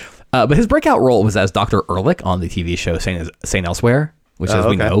 But his breakout role was as Dr. Ehrlich on the TV show Saint Elsewhere, which, as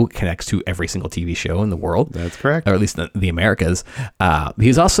we know, connects to every single TV show in the world. That's correct. Or at least the Americas.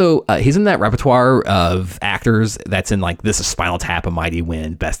 He's also, he's in that repertoire of actors that's in like This Is Spinal Tap, A Mighty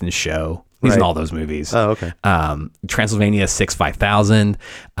Wind, Best in Show. He's in all those movies. Oh, okay. Transylvania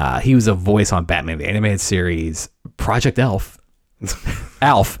 6-5000. He was a voice on Batman the Animated Series, Project Elf.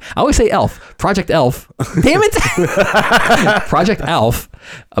 Alf. I always say Elf. Project Elf. Damn it. Project Elf.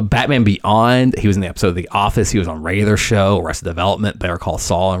 Batman Beyond. He was in the episode of The Office. He was on Regular Show, Arrested Development, Better Call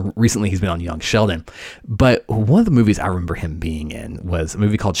Saul, and recently he's been on Young Sheldon. But one of the movies I remember him being in was a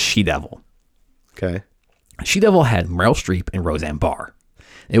movie called She-Devil. Okay. She-Devil had Meryl Streep and Roseanne Barr.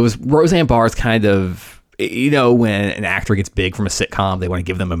 It was Roseanne Barr's kind of, you know, when an actor gets big from a sitcom, they want to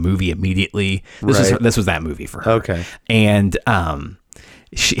give them a movie immediately. This was that movie for her. Okay. And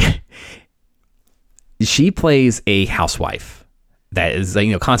she plays a housewife that is,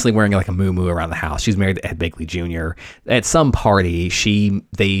 you know, constantly wearing like a muumuu around the house. She's married to Ed Begley Jr. At some party,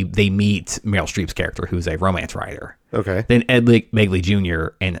 they meet Meryl Streep's character, who's a romance writer. Okay. Then Ed Begley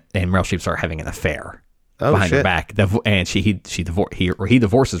Jr. and Meryl Streep start having an affair behind her back, and he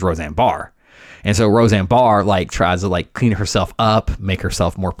divorces Roseanne Barr. And so Roseanne Barr like tries to like clean herself up, make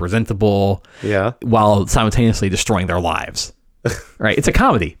herself more presentable, while simultaneously destroying their lives. Right? It's a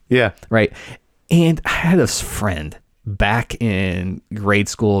comedy. Yeah. Right. And I had this friend back in grade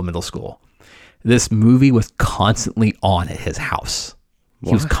school, middle school. This movie was constantly on at his house.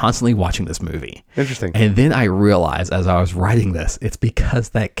 He was constantly watching this movie. Interesting. And then I realized as I was writing this, it's because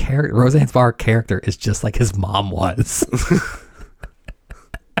that character, Roseanne Barr character, is just like his mom was.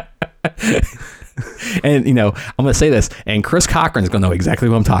 And, you know, I'm going to say this, and Chris Cochran's going to know exactly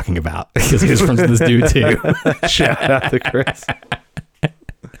what I'm talking about because he's from this dude too. Shout out to Chris.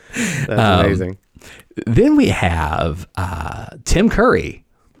 That's amazing. Then we have Tim Curry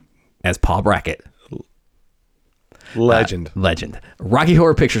as Paul Brackett. Legend. Rocky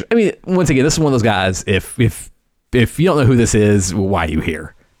Horror Pictures. I mean, once again, this is one of those guys. If you don't know who this is, why are you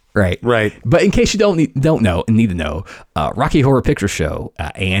here? Right. But in case you don't know and need to know, Rocky Horror Picture Show,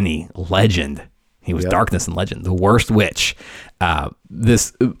 Annie, legend. He was Darkness and Legend, the worst witch.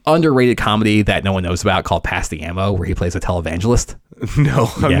 This underrated comedy that no one knows about called Pass the Ammo, where he plays a televangelist. No,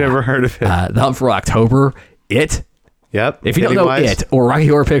 I've never heard of it. The Hunt for October, It. Yep. If you don't know It or Rocky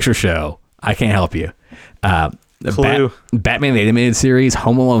Horror Picture Show, I can't help you. Clue. Batman the Animated Series,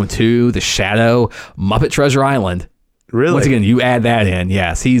 Home Alone 2, The Shadow, Muppet Treasure Island. Really? Once again, you add that in.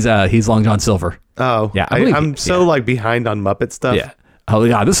 Yes, he's Long John Silver. Oh, yeah. I'm so like behind on Muppet stuff. Yeah. Oh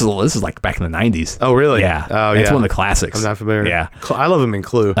yeah, this is like back in the 90s. Oh really? Yeah. Oh it's yeah. one of the classics. I'm not familiar. Yeah. I love him in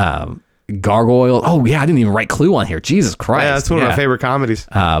Clue. Gargoyle. Oh yeah, I didn't even write Clue on here. Jesus Christ. Yeah, that's one of my favorite comedies.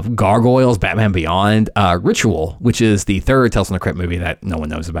 Gargoyles, Batman Beyond, Ritual, which is the third Tales from the Crypt movie that no one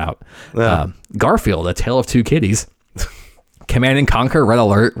knows about. Yeah. Garfield, A Tale of Two Kitties. Command and Conquer, Red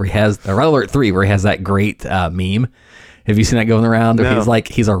Alert, where he has Red Alert 3, where he has that great meme. Have you seen that going around? Where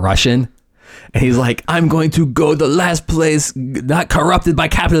he's a Russian. And he's like, I'm going to go the last place not corrupted by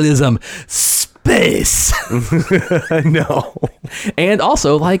capitalism. Space. No. And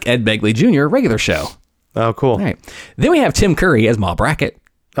also like Ed Begley Jr., Regular Show. Oh, cool. All right. Then we have Tim Curry as Ma Brackett.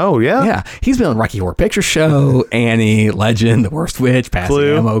 Oh, yeah? Yeah. He's been on Rocky Horror Picture Show, Annie, Legend, The Worst Witch, Pass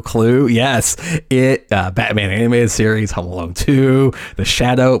the Ammo, Clue. Yes. It, Batman Animated Series, Home Alone 2, The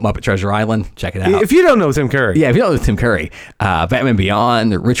Shadow, Muppet Treasure Island. Check it out. If you don't know Tim Curry. Yeah, if you don't know Tim Curry. Batman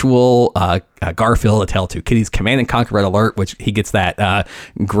Beyond, Ritual, Garfield, A Tale of Two Kitties, Command and Conquer, Red Alert, which he gets that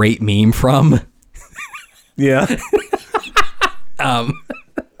great meme from. Yeah.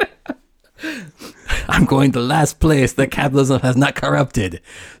 I'm going to the last place that capitalism has not corrupted.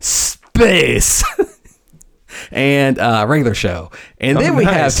 Space. And Regular Show. And then we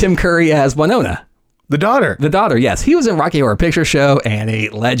have Tim Curry as Winona. The daughter. The daughter, yes. He was in Rocky Horror Picture Show, Annie,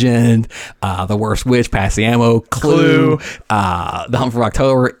 Legend, The Worst Witch, Pass the Ammo, Clue, The Hunt for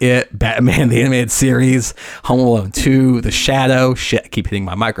October, It, Batman, the Animated Series, Home Alone 2, The Shadow, shit, I keep hitting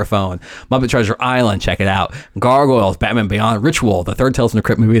my microphone, Muppet Treasure Island, check it out, Gargoyles, Batman Beyond, Ritual, the third Tales from the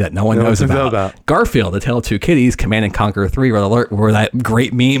Crypt movie that no one knows about, Garfield, The Tale of Two Kitties, Command and Conquer 3, Red Alert, where that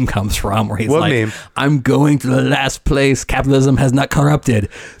great meme comes from, where he's what like, meme? I'm going to the last place capitalism has not corrupted.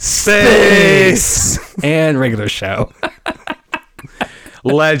 Space! And regular show.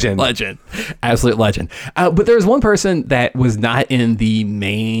 Legend. Absolute legend. But there was one person that was not in the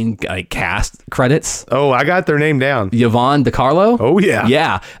main cast credits. Oh, I got their name down. Yvonne DiCarlo. Oh yeah.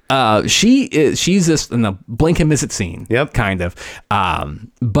 Yeah. She's this in the blink and miss it scene. Yep. Kind of.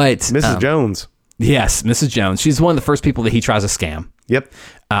 But Mrs. Jones. Yes, Mrs. Jones. She's one of the first people that he tries to scam. Yep.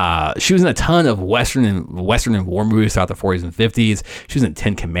 She was in a ton of Western and war movies throughout the 40s and 50s. She was in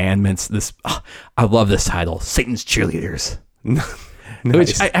 10 Commandments. I love this title, Satan's Cheerleaders. Nice.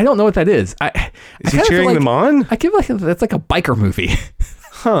 Which I don't know what that is. Is he cheering them on? I feel like that's like a biker movie.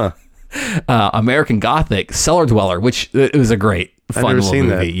 Huh. American Gothic, Cellar Dweller, which it was a great, fun little movie.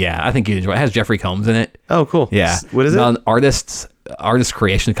 That. Yeah, I think you'd enjoy it. It has Jeffrey Combs in it. Oh, cool. Yeah. What is it? An artist's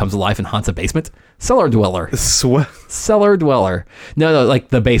creation comes to life and haunts a basement. Cellar Dweller. Cellar Dweller. No, like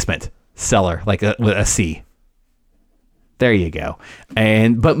the basement. Cellar, like with a C. There you go.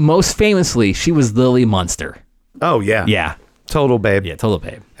 But most famously, she was Lily Munster. Oh, yeah. Yeah. Total babe. Yeah, total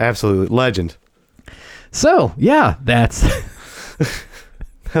babe. Absolute legend. So, yeah, that's...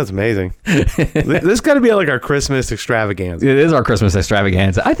 That's amazing. This got to be like our Christmas extravaganza. It is our Christmas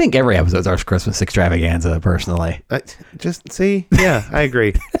extravaganza. I think every episode's our Christmas extravaganza, personally. Yeah, I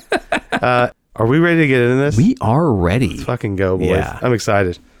agree. Are we ready to get into this? We are ready. Let's fucking go, boys. Yeah. I'm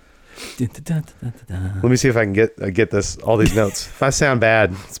excited. Let me see if I can get all these notes. If I sound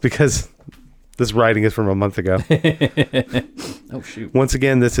bad, it's because this writing is from a month ago. Oh, shoot. Once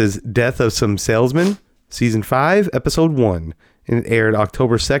again, this is Death of Some Salesman, Season 5, Episode 1. And it aired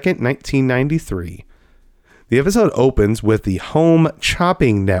October 2nd, 1993. The episode opens with the Home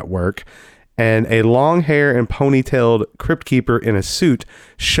Chopping Network and a long hair and ponytailed crypt keeper in a suit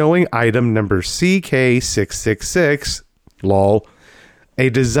showing item number CK666, lol,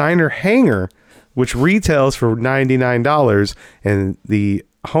 a designer hanger which retails for $99 and the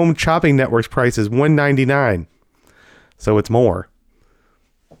Home Chopping Network's price is $199. So it's more.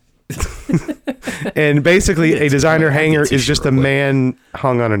 And basically a designer hanger is just a man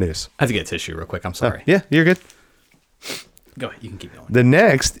hung on a noose. I have to get a tissue real quick. I'm sorry. Yeah, you're good. Go ahead. You can keep going.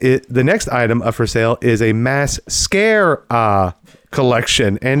 The next item up for sale is a mass scare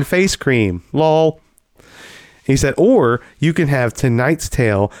collection and face cream. Lol. He said, or you can have tonight's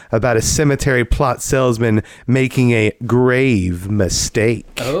tale about a cemetery plot salesman making a grave mistake.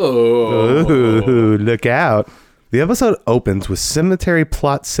 Oh. Ooh, look out. The episode opens with cemetery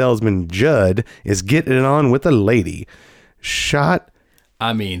plot salesman Judd is getting it on with a lady.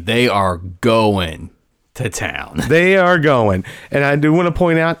 I mean, they are going to town. They are going. And I do want to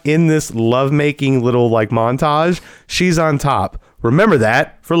point out in this lovemaking little montage, she's on top. Remember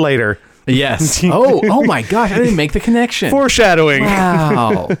that for later. Yes. Oh my gosh. I didn't make the connection. Foreshadowing.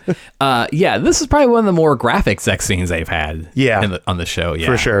 Wow. Yeah, this is probably one of the more graphic sex scenes they've had on the show. Yeah.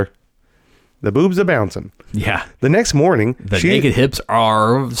 For sure. The boobs are bouncing. Yeah. The next morning, the naked hips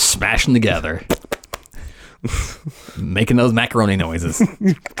are smashing together. Making those macaroni noises.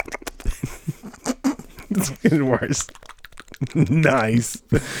 It's getting worse. Nice.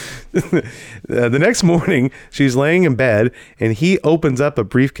 The next morning, she's laying in bed, and he opens up a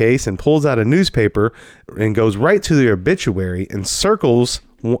briefcase and pulls out a newspaper and goes right to the obituary and circles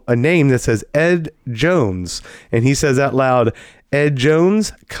a name that says Ed Jones. And he says out loud, Ed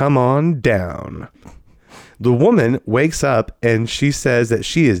Jones, come on down. The woman wakes up and she says that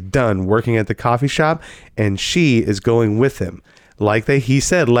she is done working at the coffee shop and she is going with him, like he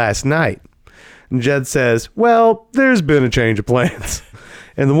said last night. And Jed says, well, there's been a change of plans.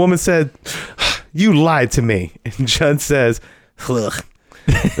 And the woman said, you lied to me. And Judd says, ugh.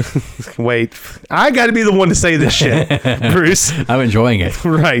 Wait, I got to be the one to say this shit, Bruce. I'm enjoying it.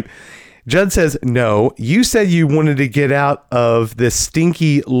 Right. Judd says, no, you said you wanted to get out of this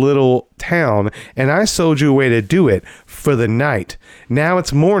stinky little town, and I sold you a way to do it for the night. Now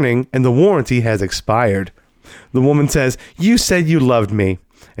it's morning, and the warranty has expired. The woman says, you said you loved me.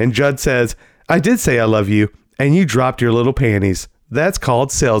 And Judd says, I did say I love you, and you dropped your little panties. That's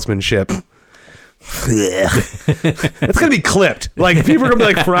called salesmanship. That's going to be clipped. People are going to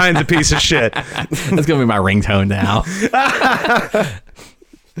be like, Brian's a piece of shit. That's going to be my ringtone now.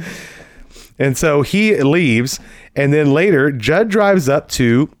 And so he leaves, and then later, Judd drives up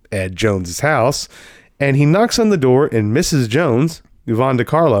to Ed Jones's house, And he knocks on the door, and Mrs. Jones, Yvonne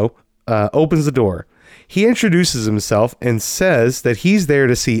DiCarlo, opens the door. He introduces himself and says that he's there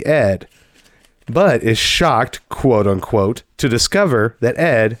to see Ed, but is shocked, quote unquote, to discover that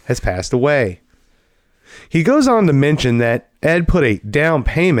Ed has passed away. He goes on to mention that Ed put a down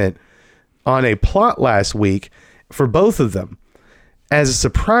payment on a plot last week for both of them as a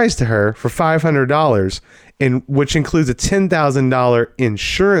surprise to her for $500, which includes a $10,000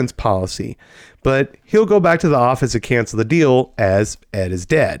 insurance policy. But he'll go back to the office to cancel the deal as Ed is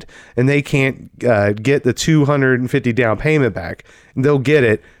dead. And they can't get the $250 down payment back. They'll get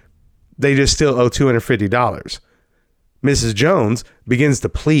it. They just still owe $250. Mrs. Jones begins to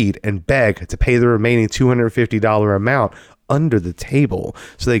plead and beg to pay the remaining $250 amount under the table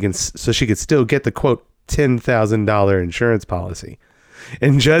so she could still get the, quote, $10,000 insurance policy.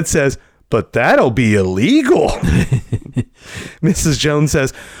 And Judd says, but that'll be illegal. Mrs. Jones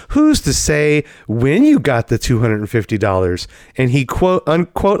says, who's to say when you got the $250? And he, quote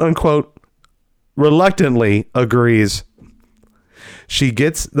unquote, reluctantly agrees. She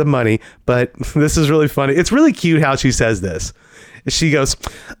gets the money, but this is really funny. It's really cute how she says this. She goes,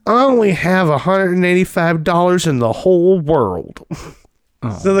 I only have $185 in the whole world.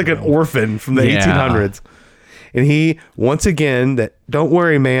 Sounds like an orphan from the 1800s. And he, once again, that don't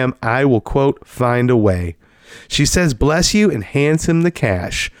worry, ma'am, I will, quote, find a way. She says, bless you, and hands him the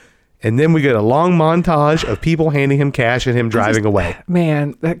cash. And then we get a long montage of people handing him cash and him driving away.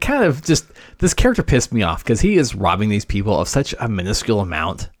 Man, that kind of just, this character pissed me off because he is robbing these people of such a minuscule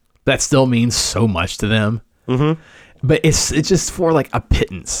amount that still means so much to them. Mm-hmm. But it's just for like a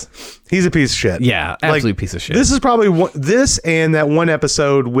pittance. He's a piece of shit. Yeah, absolute piece of shit. This is probably this and that one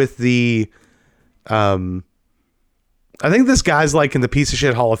episode with the, I think this guy's like in the piece of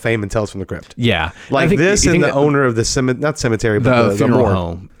shit Hall of Fame in Tales from the Crypt. Yeah. Like this and the owner of the not cemetery, but the funeral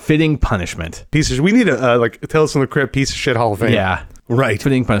home. Fitting punishment. We need a like Tales from the Crypt piece of shit Hall of Fame. Yeah. Right.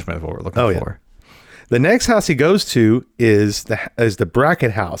 Fitting punishment is what we're looking for. The next house he goes to is the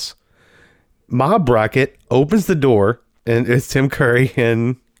Brackett house. Ma Brackett opens the door and it's Tim Curry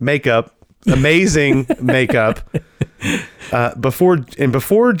in makeup. Amazing makeup. Before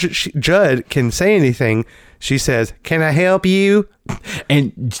Judd can say anything, she says, "Can I help you?"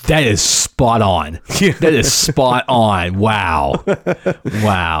 And that is spot on. That is spot on. Wow.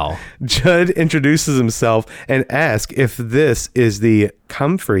 Wow. Judd introduces himself and asks if this is the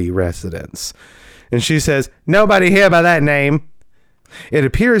Comfrey residence. And she says, "Nobody here by that name." It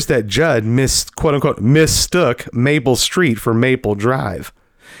appears that Judd quote unquote mistook Maple Street for Maple Drive.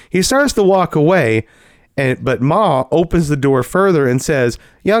 He starts to walk away, but Ma opens the door further and says,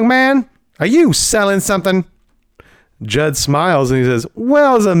 "Young man, are you selling something?" Judd smiles and he says,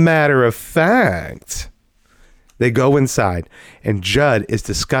 "Well, as a matter of fact." They go inside, and Judd is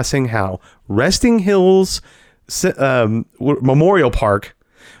discussing how Resting Hills Memorial Park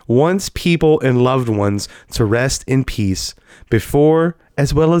wants people and loved ones to rest in peace before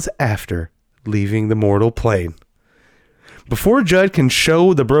as well as after leaving the mortal plane. Before Judd can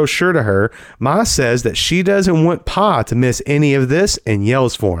show the brochure to her, Ma says that she doesn't want Pa to miss any of this and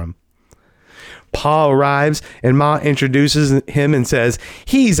yells for him. Pa arrives and Ma introduces him and says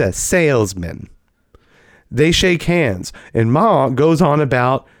he's a salesman. They shake hands and Ma goes on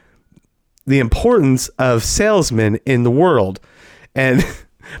about the importance of salesmen in the world. And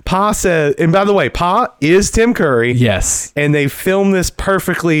Pa says, and by the way, Pa is Tim Curry. Yes. And they film this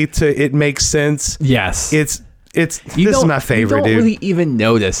perfectly it makes sense. Yes. This is my favorite, dude. You don't really even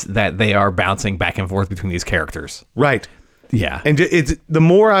notice that they are bouncing back and forth between these characters. Right. Yeah. And it's the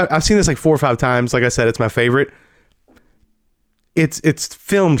more I've seen this like 4 or 5 times. Like I said, it's my favorite. It's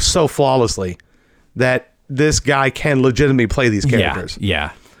filmed so flawlessly that this guy can legitimately play these characters.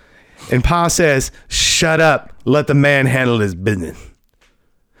 Yeah. And Pa says, "Shut up. Let the man handle his business."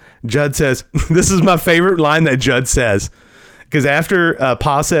 Judd says, this is my favorite line that Judd says. Because after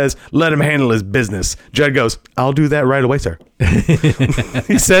Pa says, "Let him handle his business," Judd goes, "I'll do that right away, sir."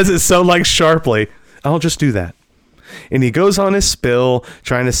 He says it so like sharply. "I'll just do that." And he goes on his spill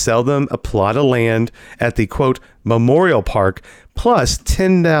trying to sell them a plot of land at the, quote, Memorial Park plus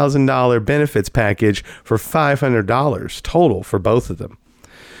 $10,000 benefits package for $500 total for both of them.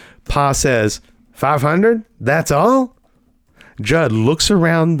 Pa says, "$500? That's all?" Judd looks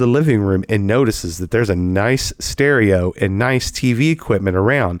around the living room and notices that there's a nice stereo and nice TV equipment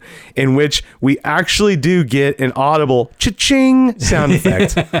around, in which we actually do get an audible cha-ching sound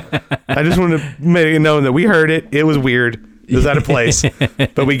effect. I just want to make it known that we heard it. It was weird. It was out of place,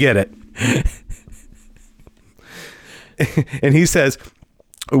 but we get it. And he says,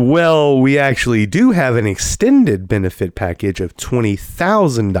 Well, we actually do have an extended benefit package of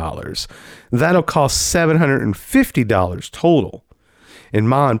 $20,000. That'll cost $750 total. And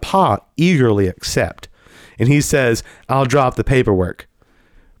Ma and Pa eagerly accept. And he says, I'll drop the paperwork.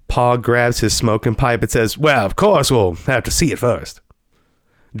 Pa grabs his smoking pipe and says, well, of course we'll have to see it first.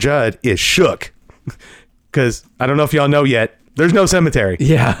 Judd is shook. Because I don't know if y'all know yet, there's no cemetery.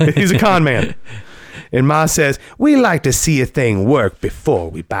 Yeah. He's a con man. And Ma says, we like to see a thing work before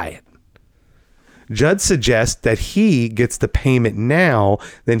we buy it. Judd suggests that he gets the payment now,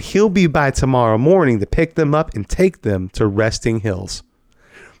 then he'll be by tomorrow morning to pick them up and take them to Resting Hills.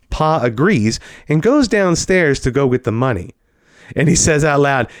 Pa agrees and goes downstairs to go get the money. And he says out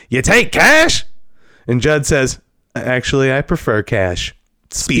loud, you take cash? And Judd says, actually, I prefer cash.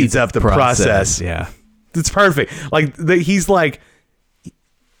 Speeds up the process. Yeah. It's perfect. He's like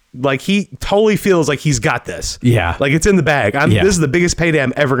he totally feels like he's got this. Yeah. Like it's in the bag. This is the biggest payday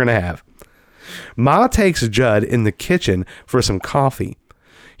I'm ever going to have. Ma takes Judd in the kitchen for some coffee.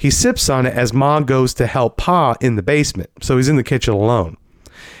 He sips on it as Ma goes to help Pa in the basement. So he's in the kitchen alone.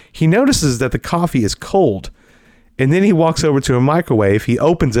 He notices that the coffee is cold. And then he walks over to a microwave. He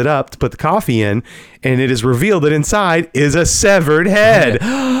opens it up to put the coffee in, and it is revealed that inside is a severed head.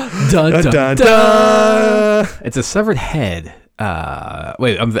 Dun, dun, dun, dun. It's a severed head.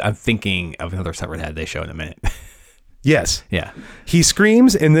 Wait, I'm thinking of another severed head they show in a minute. Yes. Yeah. He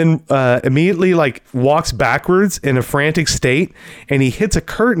screams and then immediately walks backwards in a frantic state, and he hits a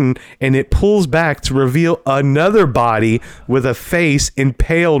curtain and it pulls back to reveal another body with a face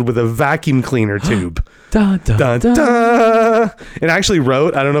impaled with a vacuum cleaner tube. Dun, dun, dun, dun. dun. And I actually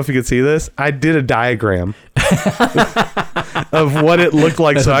wrote, I don't know if you could see this, I did a diagram of what it looked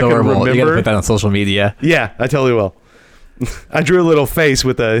like. That's so adorable. I can remember. You gotta put that on social media. Yeah, I totally will. I drew a little face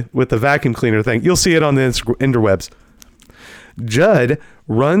with the vacuum cleaner thing. You'll see it on the interwebs. Judd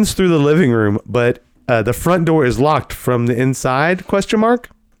runs through the living room, but the front door is locked from the inside, ?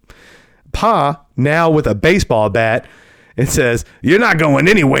 Pa, now with a baseball bat, and says, you're not going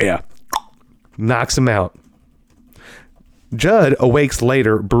anywhere. Knocks him out. Judd awakes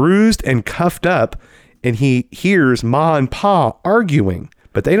later, bruised and cuffed up, and he hears Ma and Pa arguing,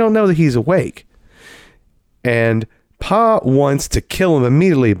 but they don't know that he's awake. And Pa wants to kill him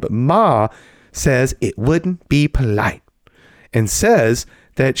immediately, but Ma says it wouldn't be polite and says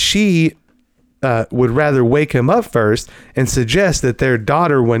that she would rather wake him up first and suggests that their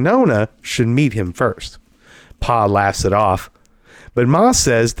daughter Winona should meet him first. Pa laughs it off. But Ma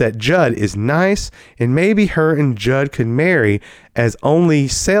says that Judd is nice and maybe her and Judd could marry as only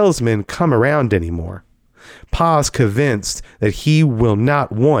salesmen come around anymore. Pa's convinced that he will not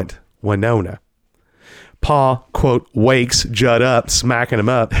want Winona. Pa, quote, wakes Judd up, smacking him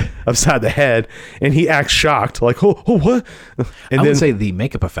up upside the head, and he acts shocked, like, oh what? And I would say the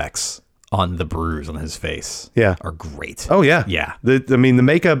makeup effects on the bruise on his face are great. Oh, yeah. Yeah. The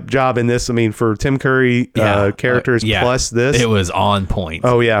makeup job in this, for Tim Curry characters plus this. It was on point.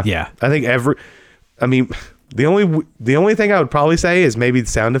 Oh, yeah. Yeah. I think the only thing I would probably say is maybe the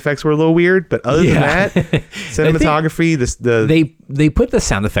sound effects were a little weird, but other than that, cinematography, they put the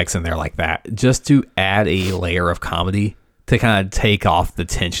sound effects in there like that just to add a layer of comedy to kind of take off the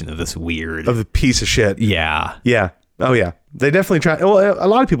tension of this weird of a piece of shit. Yeah. Yeah. Oh yeah. They definitely try. Well, a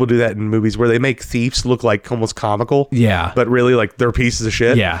lot of people do that in movies where they make thieves look like almost comical. Yeah. But really like they're pieces of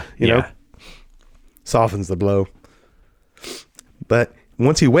shit. Yeah. You know? Softens the blow. But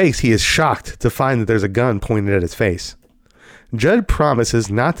once he wakes, he is shocked to find that there's a gun pointed at his face. Judd promises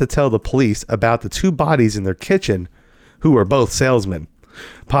not to tell the police about the two bodies in their kitchen who are both salesmen.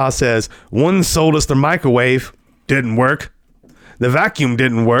 Pa says, one sold us the microwave. Didn't work. The vacuum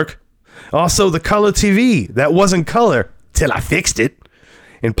didn't work. Also, the color TV. That wasn't color till I fixed it.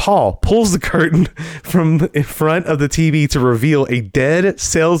 And Paul pulls the curtain from in front of the TV to reveal a dead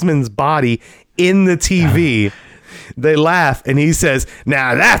salesman's body in the TV. They laugh, and he says,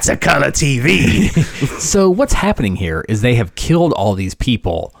 now that's a color TV. So what's happening here is they have killed all these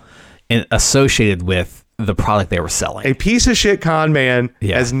people and associated with the product they were selling. A piece of shit con man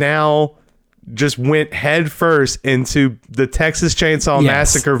has now just went head first into the Texas Chainsaw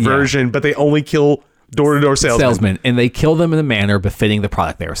Massacre version, but they only kill door-to-door salesmen. And they kill them in a manner befitting the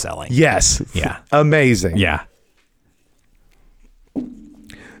product they were selling. Yes. Yeah. Amazing. Yeah.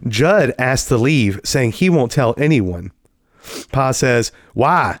 Judd asks to leave, saying he won't tell anyone. Pa says,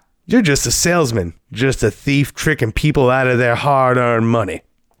 why? You're just a salesman, just a thief tricking people out of their hard-earned money.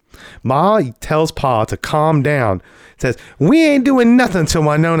 Ma tells Pa to calm down, says, we ain't doing nothing till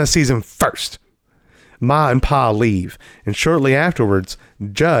Winona sees him first. Ma and Pa leave, and shortly afterwards,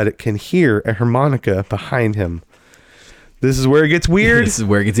 Judd can hear a harmonica behind him. This is where it gets weird. This is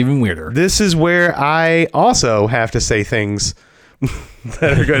where it gets even weirder. This is where I also have to say things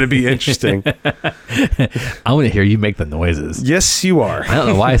that are going to be interesting. I want to hear you make the noises. Yes, you are. I don't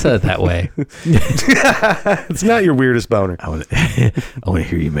know why I said it that way. It's not your weirdest boner. I want to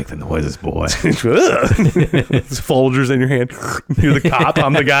hear you make the noises, boy. It's Folgers in your hand. You're the cop.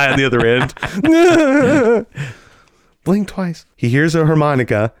 I'm the guy on the other end. Blink twice. He hears a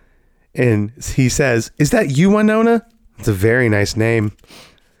harmonica and he says, "Is that you, Winona?" It's a very nice name.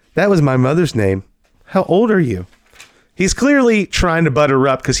 That was my mother's name. How old are you? He's clearly trying to butter her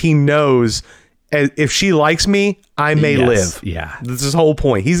up because he knows if she likes me, I may live. Yeah. This is his whole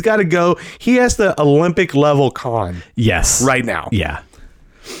point. He's got to go. He has the Olympic level con. Yes. Right now. Yeah.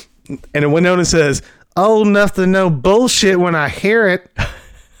 And then Winona says, "Old enough to know bullshit when I hear it."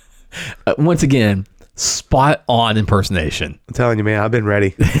 Once again, spot on impersonation. I'm telling you, man, I've been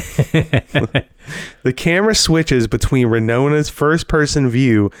ready. The camera switches between Winona's first person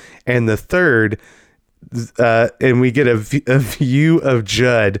view and the third, and we get a view of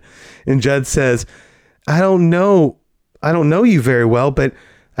Judd. And Judd says, I don't know you very well, but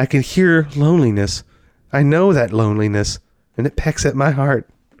I can hear loneliness. I know that loneliness, and it pecks at my heart.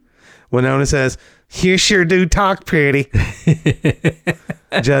 Winona says, "You sure do talk pretty."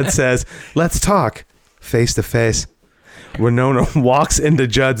 Judd says, "Let's talk face to face." Winona walks into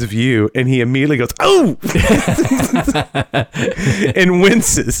Judd's view, and he immediately goes, "Oh!" and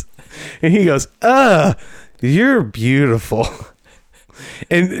winces. And he goes, "You're beautiful."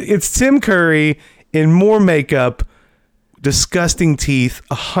 And it's Tim Curry in more makeup, disgusting teeth,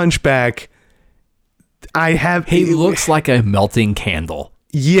 a hunchback. He looks like a melting candle.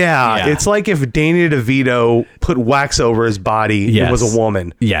 Yeah, it's like if Danny DeVito put wax over his body and was a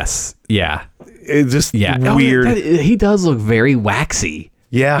woman. Yes. Yeah. It's just weird. He does look very waxy.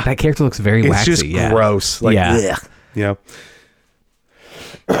 Yeah. That character looks very waxy. It's just gross. Like, blech, you know.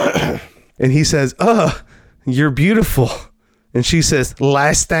 And he says, "You're beautiful." And she says,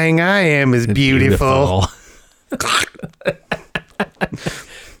 "Last thing I am is beautiful."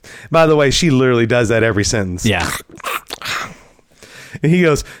 By the way, she literally does that every sentence. Yeah. And he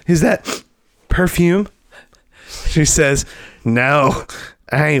goes, "Is that perfume?" She says, "No,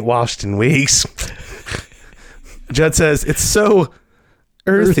 I ain't washed in weeks." Judd says, "It's so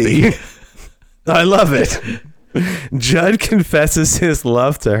earthy." I love it. Judd confesses his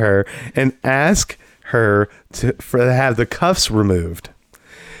love to her and asks her to have the cuffs removed.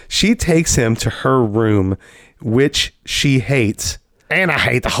 She takes him to her room, which she hates. "And I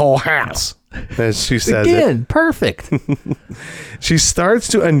hate the whole house," as she says Again, perfect. She starts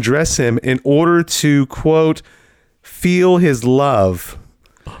to undress him in order to, quote, feel his love.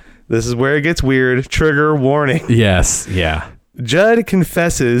 This is where it gets weird. Trigger warning. Yes. Yeah. Judd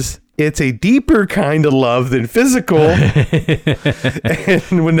confesses it's a deeper kind of love than physical.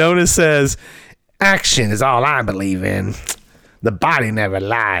 And Winona says, "Action is all I believe in. The body never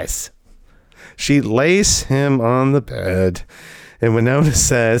lies." She lays him on the bed. And Winona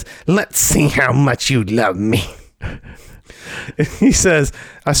says, "Let's see how much you love me." And he says,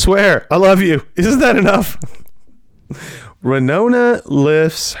 "I swear, I love you. Isn't that enough?" Winona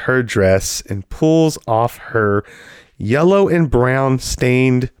lifts her dress and pulls off her yellow and brown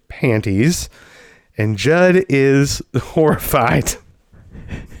stained panties. And Judd is horrified.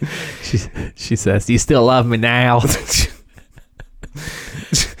 She says, "Do you still love me now?"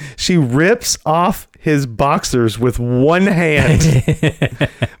 She rips off his boxers with one hand.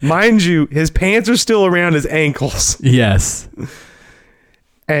 Mind you, his pants are still around his ankles. Yes.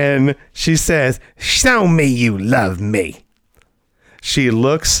 And she says, "Show me you love me." She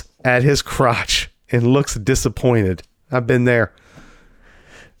looks at his crotch and looks disappointed. I've been there.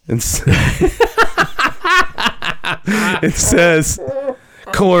 And it says,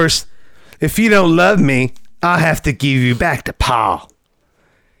 "Of course, if you don't love me, I'll have to give you back to Paul."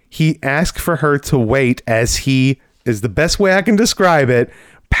 He asks for her to wait as he, is the best way I can describe it,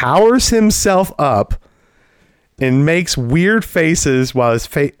 powers himself up and makes weird faces while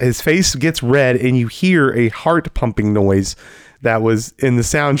his face gets red and you hear a heart pumping noise that was in the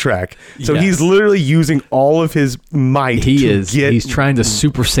soundtrack. So he's literally using all of his might. He's trying to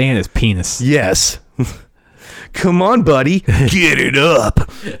Super Saiyan his penis. Yes. Come on, buddy. Get it up.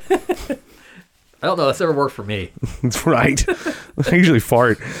 I don't know. That's never worked for me. That's right. I usually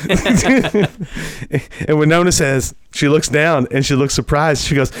fart. And Winona says, she looks down and she looks surprised.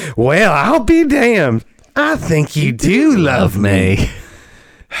 She goes, "Well, I'll be damned. I think you do love me."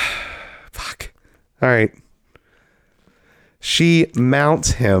 Fuck. All right. She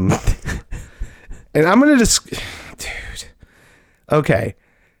mounts him. And I'm going to just... Dude. Okay.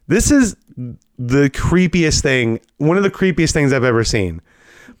 This is the creepiest thing, one of the creepiest things I've ever seen,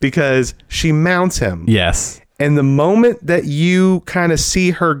 because she mounts him. Yes. And the moment that you kind of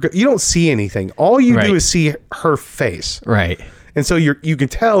see her, you don't see anything. All you do is see her face. Right. And so you can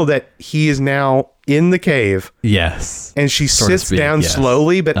tell that he is now in the cave. Yes. And she sits down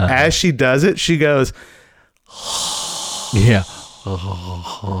slowly, but as she does it, she goes, yeah.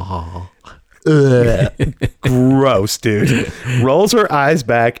 Gross, dude. Rolls her eyes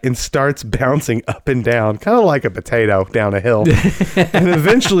back and starts bouncing up and down, kind of like a potato down a hill. And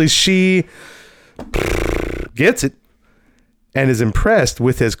eventually she gets it and is impressed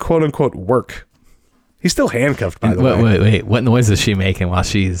with his quote unquote work. He's still handcuffed, by the way. Wait. What noise is she making while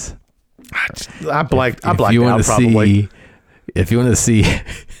she's... I blacked out probably. If you want to see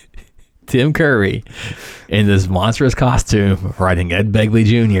Tim Curry in this monstrous costume riding Ed Begley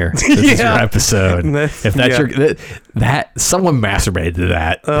Jr., this is your episode. If that's your... That someone masturbated to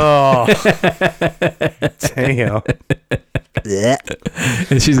that. Oh. Damn.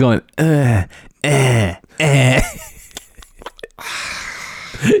 And she's going,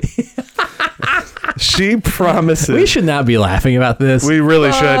 She promises. We should not be laughing about this. We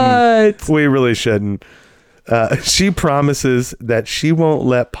really shouldn't. We really shouldn't. She promises that she won't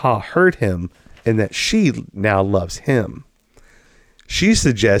let Pa hurt him and that she now loves him. She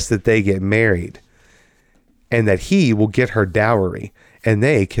suggests that they get married and that he will get her dowry and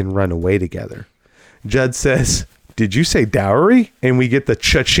they can run away together. Judd says, "Did you say dowry?" And we get the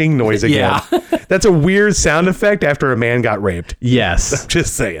cha-ching noise again. Yeah. That's a weird sound effect after a man got raped. Yes.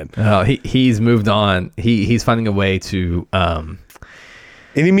 Just saying. Oh, he's moved on. He's finding a way to...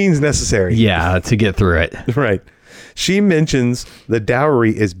 Any means necessary. Yeah, to get through it. Right. She mentions the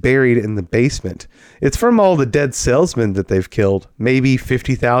dowry is buried in the basement. It's from all the dead salesmen that they've killed. Maybe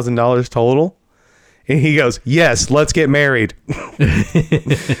 $50,000 total. And he goes, "Yes, let's get married."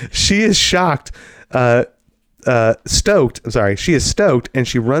 She is shocked. Stoked. I'm sorry. She is stoked, and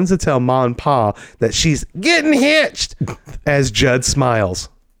she runs to tell Ma and Pa that she's getting hitched as Judd smiles.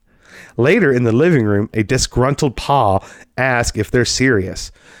 Later in the living room, a disgruntled Pa asks if they're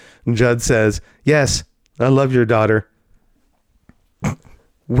serious. Judd says, "Yes, I love your daughter."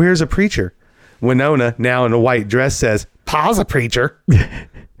 "Where's a preacher?" Winona, now in a white dress, says, "Pa's a preacher."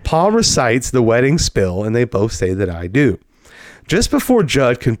 Pa recites the wedding spill, and they both say that I do. Just before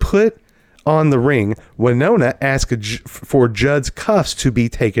Judd can put on the ring, Winona asks for Judd's cuffs to be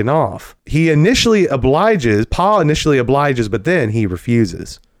taken off. Pa initially obliges, but then he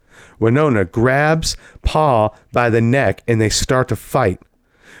refuses. Winona grabs Pa by the neck and they start to fight.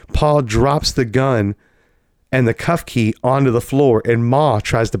 Pa drops the gun and the cuff key onto the floor, and Ma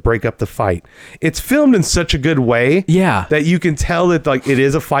tries to break up the fight. It's filmed in such a good way that you can tell that like it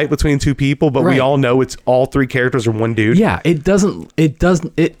is a fight between two people, but we all know it's all three characters are one dude. Yeah, it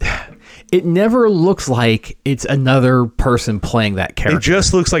never looks like it's another person playing that character. It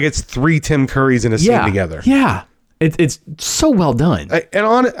just looks like it's three Tim Currys in a scene together. Yeah. It's so well done. I'm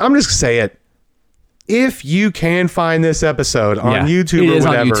just going to say it. If you can find this episode on YouTube or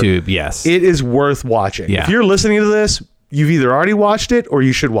whatever, on YouTube, yes, it is worth watching. Yeah. If you're listening to this, you've either already watched it or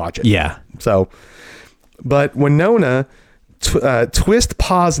you should watch it. Yeah. So, but Winona twists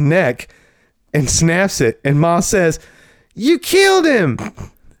Pa's neck and snaps it, and Ma says, "You killed him."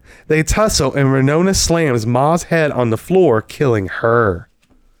 They tussle, and Winona slams Ma's head on the floor, killing her.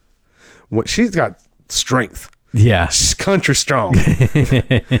 She's got strength. Yeah. She's country strong.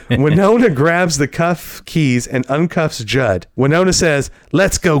 Winona grabs the cuff keys and uncuffs Judd. Winona says,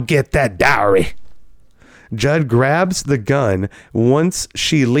 "Let's go get that dowry." Judd grabs the gun once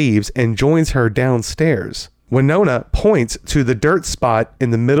she leaves and joins her downstairs. Winona points to the dirt spot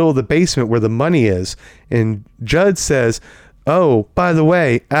in the middle of the basement where the money is, and Judd says, "Oh, by the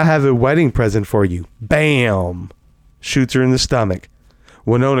way, I have a wedding present for you." Bam! Shoots her in the stomach.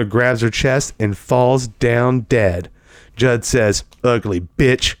 Winona grabs her chest and falls down dead. Judd says, "Ugly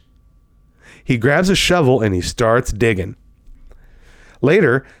bitch." He grabs a shovel and he starts digging.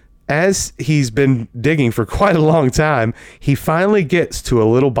 Later, as he's been digging for quite a long time, he finally gets to a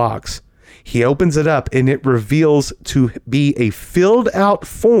little box. He opens it up and it reveals to be a filled out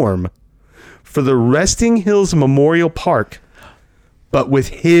form for the Resting Hills Memorial Park, but with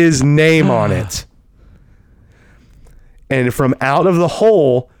his name on it. And from out of the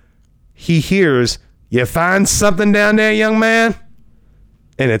hole, he hears, "You find something down there, young man?"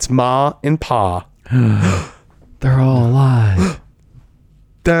 And it's Ma and Pa. They're all alive.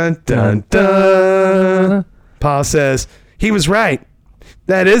 Dun, dun, dun. Pa says, "He was right.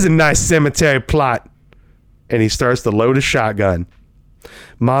 That is a nice cemetery plot." And he starts to load a shotgun.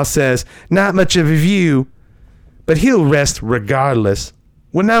 Ma says, "Not much of a view, but he'll rest regardless."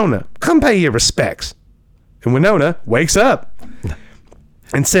 Winona, come pay your respects. And Winona wakes up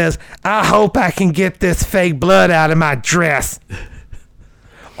and says, I hope I can get this fake blood out of my dress.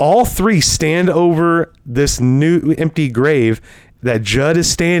 All three stand over this new empty grave that Judd is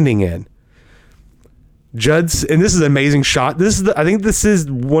standing in. And this is an amazing shot. I think this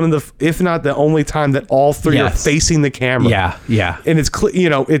is one of the, if not the only time that all three are facing the camera. Yeah. And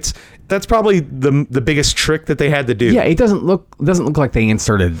it's that's probably the biggest trick that they had to do. Yeah, it doesn't look like they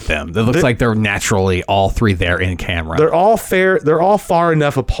inserted them. It looks like they're naturally all three there in camera. They're all far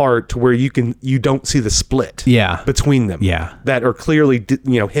enough apart to where you don't see the split. Between them. Yeah. That are clearly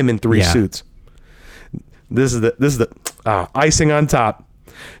him in three suits. This is the icing on top.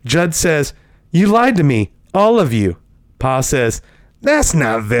 Judd says, "You lied to me, all of you." Pa says, "That's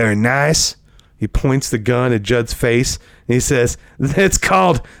not very nice." He points the gun at Judd's face and he says, "That's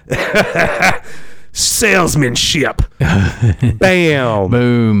called salesmanship." Bam.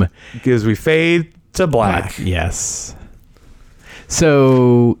 Boom. Because we fade to black. Yes.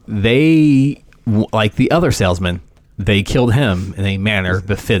 So they, like the other salesman, they killed him in a manner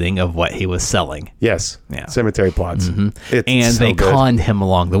befitting of what he was selling. Yes. Yeah. Cemetery plots. Mm-hmm. And so they conned him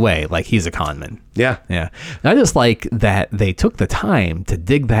along the way, like he's a con man. Yeah. Yeah. And I just like that they took the time to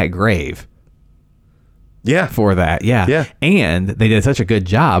dig that grave. Yeah. For that. Yeah. Yeah. And they did such a good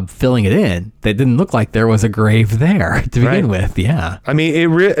job filling it in that it didn't look like there was a grave there to begin with. Yeah. I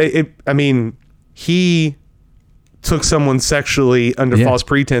mean, he took someone sexually under false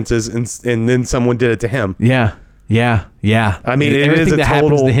pretenses and then someone did it to him. Yeah. Yeah. I mean, everything that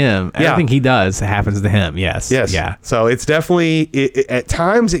happens to him, everything he does happens to him. Yes. Yeah. So it's definitely, at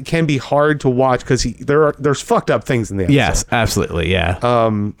times it can be hard to watch because there's fucked up things in the episode. Yes, absolutely. Yeah.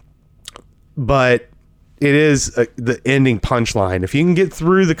 But it is the ending punchline. If you can get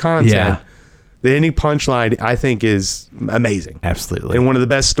through the content, the ending punchline I think is amazing. Absolutely. And one of the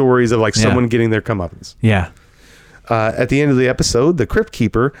best stories of someone getting their comeuppance. Yeah. At the end of the episode, the Crypt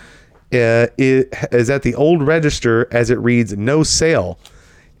Keeper is at the old register as it reads "no sale,"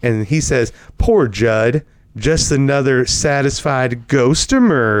 and he says, "Poor Judd, just another satisfied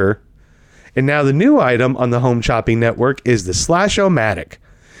ghostomer." And now the new item on the Home Shopping Network is the Slash-O-Matic.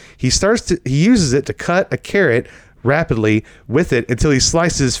 He uses it to cut a carrot rapidly with it until he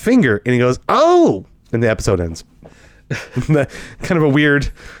slices his finger, and he goes, "Oh!" and the episode ends. Kind of a weird.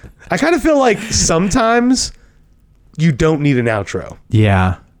 I kind of feel like sometimes you don't need an outro.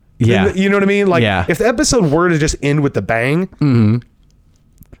 Yeah. Yeah. You know what I mean? Like, if the episode were to just end with the bang, we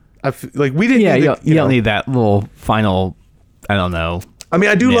didn't. Yeah, you don't need that little final. I don't know. I mean,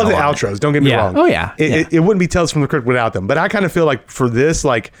 I do love the outros. Don't get me wrong. Oh yeah. It wouldn't be Tales from the Crypt without them. But I kind of feel like for this,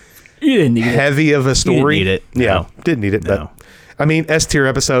 you didn't need heavy of a story. You didn't need it. Yeah, didn't need it. No. But I mean, S tier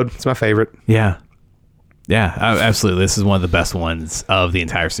episode. It's my favorite. Yeah. Yeah, absolutely. This is one of the best ones of the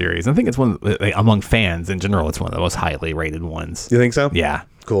entire series. I think it's one among fans in general. It's one of the most highly rated ones. You think so? Yeah.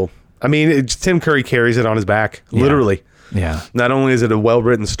 Cool. I mean, Tim Curry carries it on his back, literally. Yeah. Not only is it a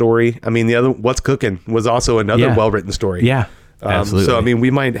well-written story, I mean, the other What's Cooking was also another well-written story. Yeah. Absolutely. So I mean,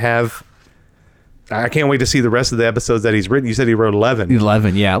 we might have. I can't wait to see the rest of the episodes that he's written. You said he wrote 11.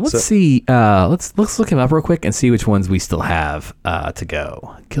 11, yeah. Let's see. Let's look him up real quick and see which ones we still have to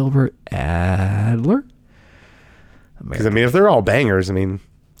go. Gilbert Adler. Because I mean, if they're all bangers, I mean,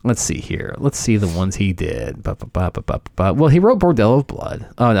 let's see here. Let's see the ones he did. Well, he wrote Bordello of Blood.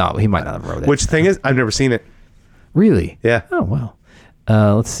 Oh no, he might not have wrote it. Which thing is, I've never seen it. Really? Yeah. Oh well.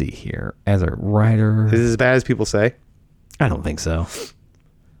 Let's see here. As a writer, is it as bad as people say? I don't think so.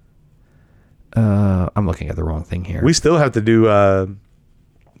 I'm looking at the wrong thing here. We still have to do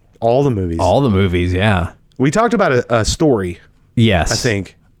all the movies. All the movies, yeah. We talked about a story. Yes, I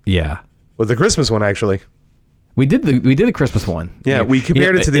think. Yeah, with the Christmas one actually. We did the Christmas one. Yeah, we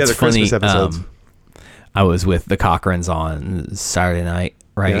compared it to the other Christmas episodes. I was with the Cochrans on Saturday night,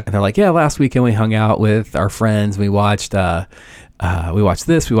 right? Yeah. And they're like, "Yeah, last weekend we hung out with our friends. We watched this, we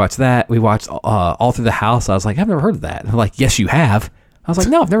watched that, we watched All Through the House." I was like, "I've never heard of that." And they're like, "Yes, you have." I was like,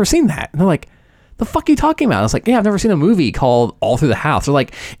 "No, I've never seen that." And they're like, "The fuck are you talking about?" I was like, "Yeah, I've never seen a movie called All Through the House." They're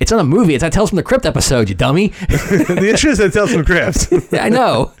like, "It's not a movie. It's that Tales from the Crypt episode, you dummy." The intro said Tales from the Crypt. I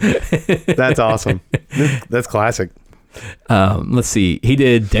know. That's awesome. That's classic. Let's see. He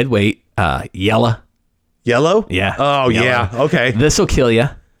did Deadweight, Yellow. Yellow? Yeah. Oh, Yellow. yeah. Okay. This'll Kill Ya.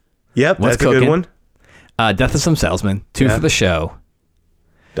 Yep, What's that's a good one. Death of Some Salesman. 2 for the Show.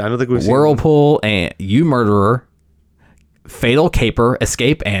 I don't think we've seen Whirlpool and You Murderer. Fatal Caper,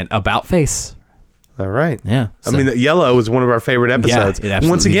 Escape, and About Face. All right. Yeah. I mean, Yellow is one of our favorite episodes. Yeah, it absolutely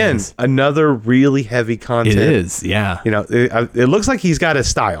Once again, another really heavy content. It is, yeah. You know, it looks like he's got a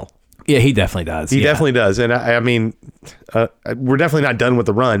style. Yeah, he definitely does. He definitely does. And I mean, we're definitely not done with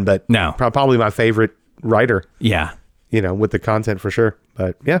the run, but No. Probably my favorite writer, Yeah. with the content for sure.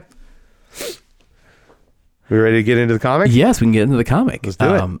 But yeah. We ready to get into the comic? Yes, we can get into the comic. Let's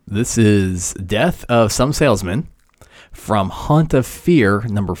do it. This is Death of Some Salesman from Haunt of Fear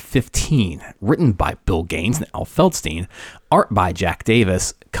number 15, written by Bill Gaines and Al Feldstein, art by Jack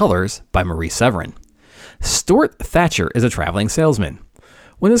Davis, colors by Marie Severin. Stuart Thatcher is a traveling salesman.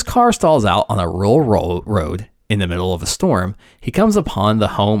 When his car stalls out on a rural road in the middle of a storm, he comes upon the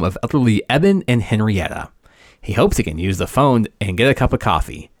home of elderly Eben and Henrietta. He hopes he can use the phone and get a cup of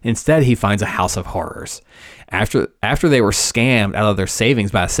coffee. Instead, he finds a house of horrors. After they were scammed out of their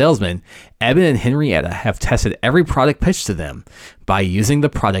savings by a salesman, Eben and Henrietta have tested every product pitched to them by using the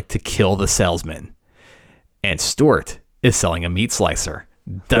product to kill the salesman. And Stuart is selling a meat slicer.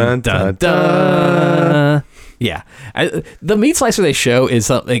 Dun, dun, dun. Yeah. The meat slicer they show is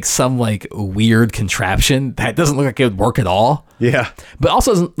some weird contraption that doesn't look like it would work at all. Yeah. But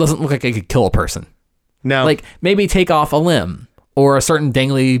also doesn't look like it could kill a person. No. Like maybe take off a limb or a certain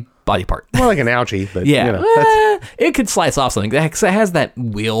dangly body part. More like an ouchie, but yeah. It could slice off something. Because it has that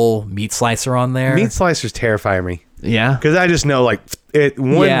wheel meat slicer on there. Meat slicers terrify me. Yeah. Because I just know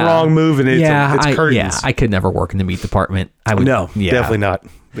one wrong move and it's curtains. Yeah, I could never work in the meat department. I would. No, definitely not.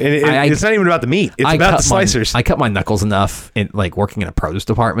 And it's not even about the meat. It's about the slicers. I cut my knuckles enough in working in a produce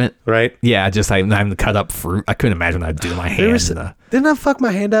department. Right. Yeah, just I'm having to cut up fruit. I couldn't imagine what I'd do to my hands. Didn't I fuck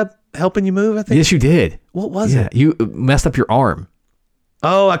my hand up helping you move, I think? Yes, you did. What was it? You messed up your arm.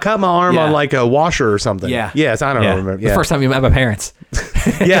 Oh, I cut my arm on a washer or something. Yeah. Yes, I don't remember. Yeah. The first time you met my parents.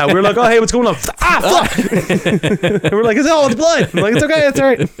 Yeah, we were like, oh, hey, what's going on? Ah, fuck! We're like, it's blood. I'm like, it's okay, it's all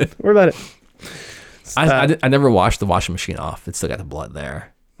right. Don't worry about it. I never washed the washing machine off. It still got the blood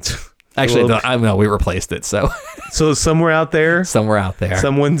there. Actually, no, we replaced it. So somewhere out there,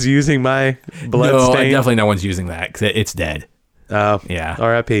 someone's using my blood stain. Definitely no one's using that because it's dead. Oh, yeah.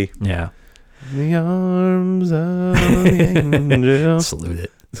 R.I.P. Yeah. The arms of the angel. Salute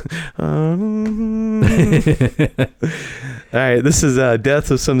it. All right, this is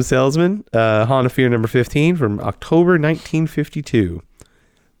Death of Some Salesman, Haunt of Fear number 15 from October 1952.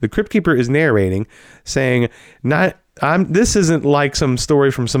 The Crypt Keeper is narrating, saying, this isn't like some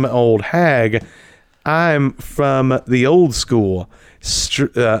story from some old hag. I'm from the old school.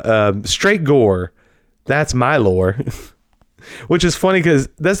 Straight gore. That's my lore. Which is funny because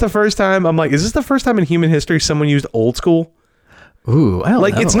that's the first time I'm like, is this the first time in human history someone used old school? Ooh, I don't know.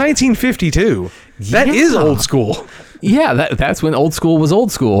 It's 1952. That is old school. Yeah, that's when old school was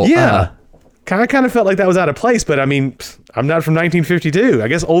old school. Yeah. I kind of felt like that was out of place, but I mean, I'm not from 1952. I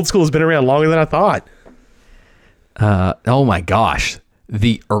guess old school has been around longer than I thought. Oh my gosh.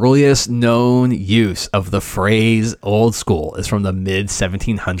 The earliest known use of the phrase old school is from the mid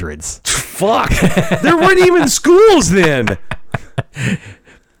 1700s. Fuck. There weren't even schools then.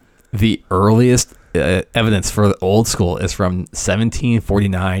 The earliest evidence for the old school is from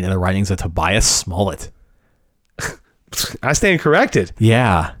 1749 in the writings of Tobias Smollett. I stand corrected.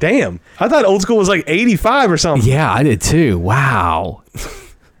 Yeah. Damn. I thought old school was like 85 or something. Yeah, I did too. Wow.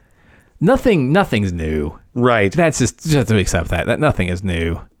 Nothing's new. Right. That's just to accept that nothing is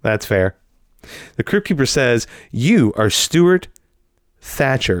new. That's fair. The Crypt Keeper says, you are Stuart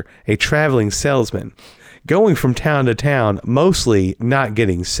Thatcher, a traveling salesman, going from town to town, mostly not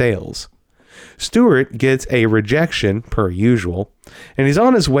getting sales. Stuart gets a rejection, per usual, and he's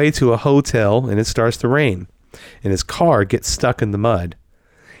on his way to a hotel, and it starts to rain, and his car gets stuck in the mud.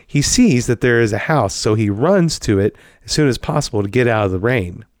 He sees that there is a house, so he runs to it as soon as possible to get out of the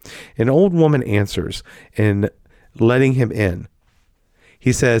rain. An old woman answers and letting him in.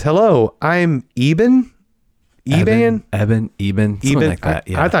 He says, hello, I'm Eben? Eben, something like that.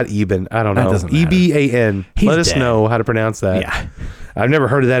 Yeah. I thought Eben. I don't know. Doesn't matter. Eban. Let us dead. know how to pronounce that. Yeah. I've never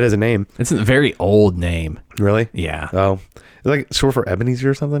heard of that as a name. It's a very old name. Really? Yeah. Oh. It's like short for Ebenezer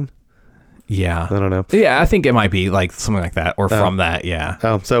or something? Yeah. I don't know. Yeah, I think it might be like something like that or from that. Yeah.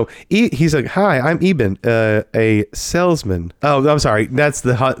 Oh, so he's like, hi, I'm Eben, a salesman. Oh, I'm sorry. That's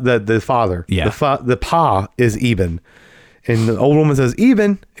the father. Yeah. The pa is Eben. And the old woman says,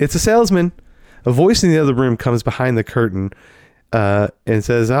 Eben, it's a salesman. A voice in the other room comes behind the curtain and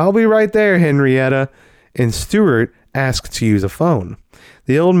says, I'll be right there, Henrietta. And Stuart asks to use a phone.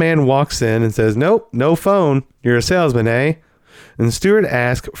 The old man walks in and says, nope, no phone. You're a salesman, eh? And Stuart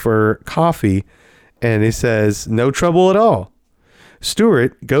asks for coffee, and he says, no trouble at all.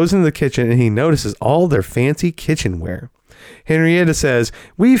 Stuart goes into the kitchen, and he notices all their fancy kitchenware. Henrietta says,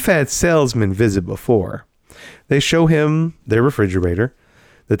 we've had salesmen visit before. They show him their refrigerator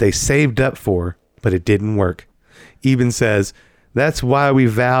that they saved up for, but it didn't work. Eben says, That's why we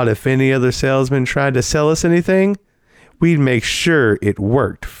vowed if any other salesman tried to sell us anything, we'd make sure it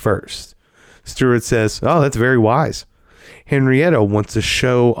worked first. Stewart says, oh, that's very wise. Henrietta wants to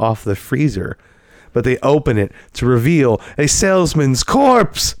show off the freezer, but they open it to reveal a salesman's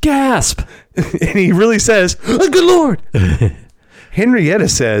corpse. Gasp! And he really says, oh, good Lord. Henrietta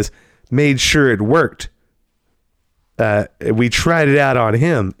says, made sure it worked. We tried it out on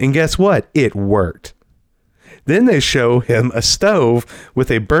him, and guess what? It worked. Then they show him a stove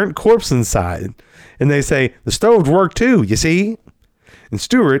with a burnt corpse inside, and they say, the stove worked too, you see? And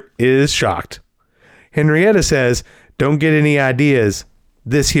Stewart is shocked. Henrietta says, don't get any ideas.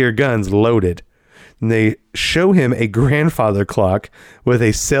 This here gun's loaded. And they show him a grandfather clock with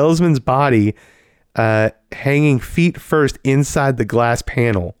a salesman's body hanging feet first inside the glass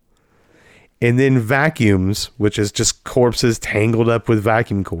panel. And then vacuums, which is just corpses tangled up with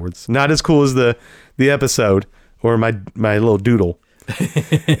vacuum cords. Not as cool as the episode or my little doodle.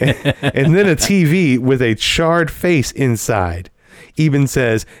 And then a TV with a charred face inside. Eben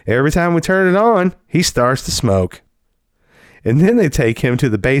says, every time we turn it on, he starts to smoke. And then they take him to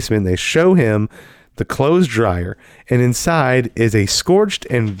the basement. They show him the clothes dryer. And inside is a scorched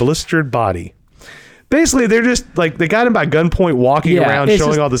and blistered body. Basically, they're just like, they got him by gunpoint walking around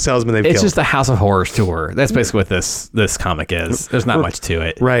showing all the salesmen they've killed. It's just a House of Horrors tour. That's basically what this comic is. There's not much to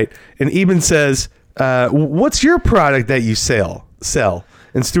it. Right. And Eben says, what's your product that you sell?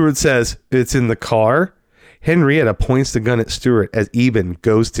 And Stewart says, it's in the car. Henrietta points the gun at Stewart as Eben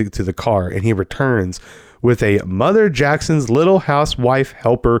goes to the car, and he returns with a Mother Jackson's Little Housewife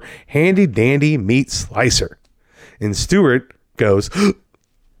Helper handy dandy meat slicer. And Stewart goes,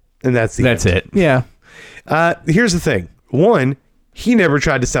 and that's it. Yeah. Here's the thing. One, he never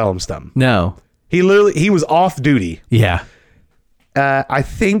tried to sell him stuff. No. He was off duty. Yeah. I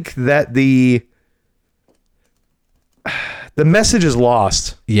think that the message is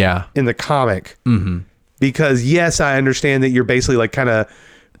lost. Yeah. In the comic. Mm-hmm. Because yes, I understand that you're basically like kind of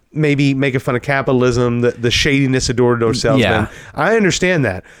maybe making fun of capitalism, the shadiness of door-to-door salesman. Yeah. I understand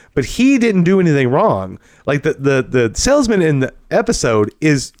that, but he didn't do anything wrong. Like the salesman in the episode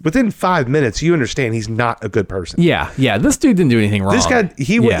is within 5 minutes. You understand he's not a good person. Yeah. Yeah. This dude didn't do anything wrong. This guy,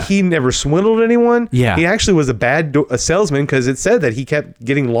 he never swindled anyone. Yeah. He actually was a salesman because it said that he kept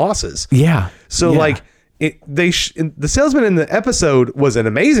getting losses. Yeah. So like the salesman in the episode was an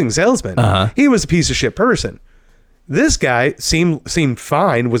amazing salesman. Uh-huh. He was a piece of shit person. This guy seemed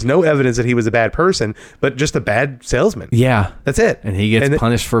fine. Was no evidence that he was a bad person, but just a bad salesman. Yeah, that's it. And he gets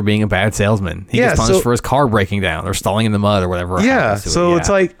punished for being a bad salesman. He gets punished for his car breaking down or stalling in the mud or whatever. Yeah. So it's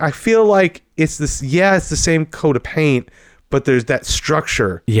like I feel like it's this. Yeah, it's the same coat of paint, but there's that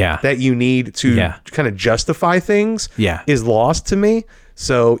structure. Yeah. That you need to kind of justify things. Yeah. Is lost to me.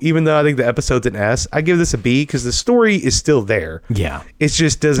 So even though I think the episode's an S, I give this a B because the story is still there. Yeah. It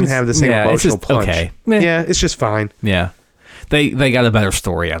just doesn't have the same emotional punch. Okay. Yeah, it's just fine. Yeah. They got a better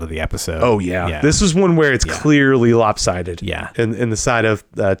story out of the episode. Oh, yeah. This is one where it's clearly lopsided. Yeah. In the side of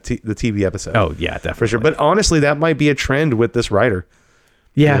the TV episode. Oh, yeah, definitely. For sure. But honestly, that might be a trend with this writer.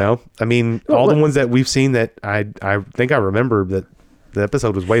 Yeah. You know? I mean, all the ones that we've seen that I think I remember that the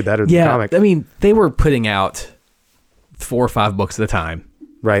episode was way better than the comic. I mean, they were putting out 4 or 5 books at a time.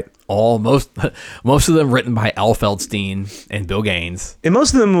 Right. Most of them written by Al Feldstein and Bill Gaines. And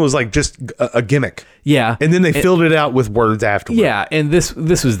most of them was like just a gimmick. Yeah. And then they filled it out with words afterwards. Yeah, and this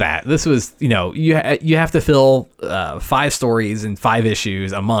was that. This was, you have to fill 5 stories and 5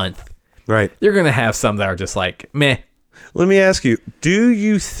 issues a month. Right. You're going to have some that are just like, meh. Let me ask you, do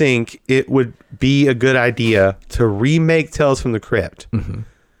you think it would be a good idea to remake Tales from the Crypt,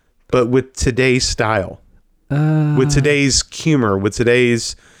 but with today's style? With today's humor, with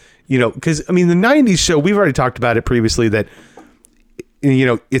today's, because, I mean, the 90s show, we've already talked about it previously, that,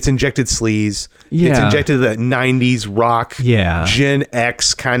 it's injected sleaze. Yeah. It's injected the 90s rock, Gen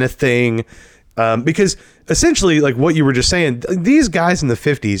X kind of thing. Because essentially, like what you were just saying, these guys in the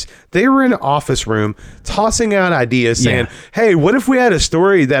 50s, they were in an office room tossing out ideas saying, hey, what if we had a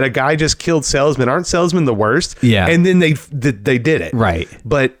story that a guy just killed salesmen? Aren't salesmen the worst? Yeah. And then they did it. Right.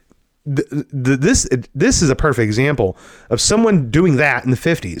 But this is a perfect example of someone doing that in the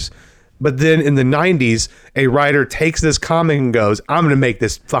 50s, but then in the 90s a writer takes this comic and goes, I'm gonna make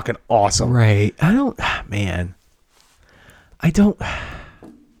this fucking awesome. Right.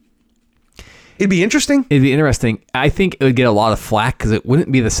 It'd be interesting. I think it would get a lot of flack because it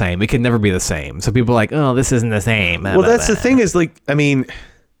wouldn't be the same. It could never be the same. So people are like, oh, this isn't the same. Well, that's the thing is, like, I mean,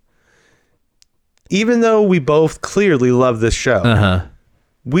 even though we both clearly love this show,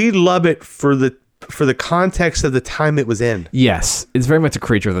 we love it for the context of the time it was in. Yes, it's very much a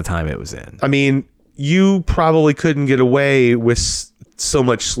creature of the time it was in. I mean, you probably couldn't get away with so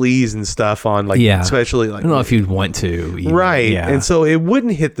much sleaze and stuff on, like, especially like, I don't know if you'd want to, even. Right. Yeah. And so it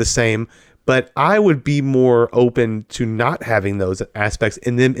wouldn't hit the same, but I would be more open to not having those aspects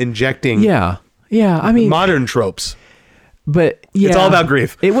and them injecting yeah. I mean, modern tropes. but yeah, It's all about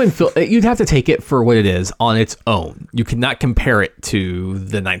grief. It wouldn't feel. You'd have to take it for what it is on its own. You cannot compare it to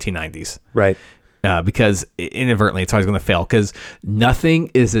the 1990s, Right. because inadvertently it's always going to fail. Because nothing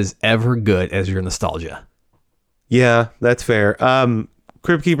is as ever good as your nostalgia. Yeah, that's fair.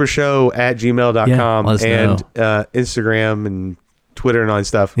 Cryptkeepershow at gmail.com let us and Instagram and Twitter and all that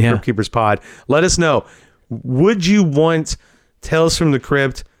stuff. Yeah. Crypt Keepers Pod. Let us know. Would you want Tales from the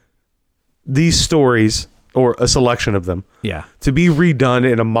Crypt, these stories, or a selection of them, Yeah. to be redone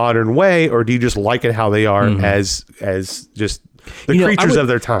in a modern way, or do you just like it how they are as just the I creatures would of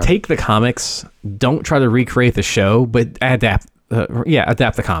their time? Take the comics. Don't try to recreate the show, but adapt.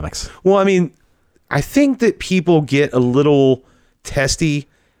 Adapt the comics. Well, I mean, I think that people get a little testy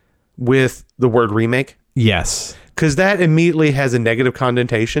with the word remake, Yes. because that immediately has a negative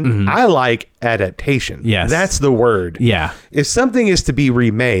connotation. I like adaptation. Yes. That's the word. Yeah. If something is to be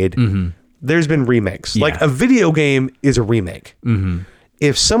remade, there's been remakes. Yeah. Like a video game is a remake.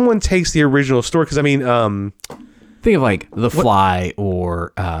 If someone takes the original story, because I mean, Think of like The Fly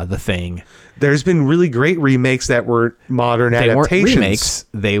or The Thing. there's been really great remakes that were modern They weren't adaptations. remakes.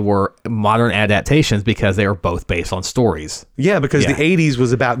 They were modern adaptations because they were both based on stories. Yeah, because Yeah. the 80s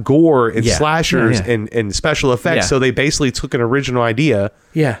was about gore and Yeah. slashers Yeah, yeah. And special effects. Yeah. So they basically took an original idea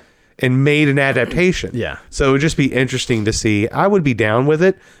Yeah. and made an adaptation. Yeah. So it would just be interesting to see. I would be down with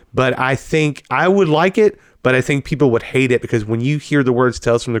it, but I think I would like it, but I think people would hate it because when you hear the words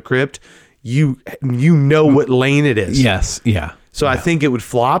Tales from the Crypt, you know what lane it is. Yes. Yeah. So I think it would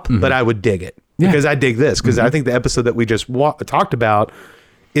flop, but I would dig it because I dig this, because I think the episode that we just talked about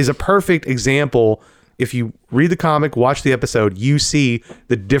is a perfect example. If you read the comic, watch the episode, you see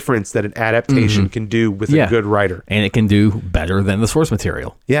the difference that an adaptation can do with a good writer. And it can do better than the source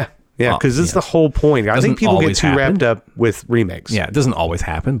material. Yeah. Yeah. Because it's yeah. the whole point. I think Doesn't people get always too happen. wrapped up with remakes. Yeah. It doesn't always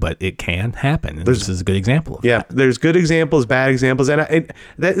happen, but it can happen. And this is a good example of Yeah, that. there's good examples, bad examples, and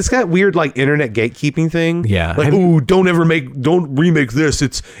it's got weird like internet gatekeeping thing. Yeah. like don't remake this.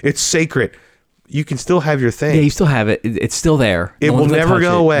 It's sacred. You can still have your thing. Yeah, you still have it. It's still there. It No will one's gonna never touch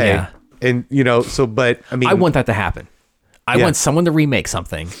go it. away. Yeah. And but I mean, I want that to happen. I Yeah. want someone to remake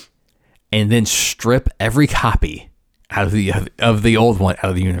something and then strip every copy out of the old one out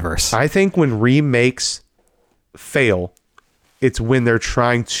of the universe. I think when remakes fail, it's when they're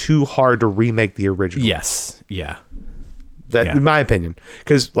trying too hard to remake the original. Yes. Yeah. That, Yeah. in my opinion,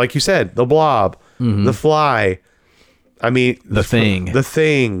 because like you said, The Blob, The Fly. I mean, The Thing. The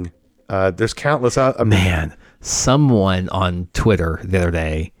Thing. There's countless. Man, someone on Twitter the other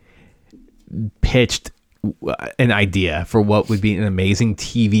day pitched an idea for what would be an amazing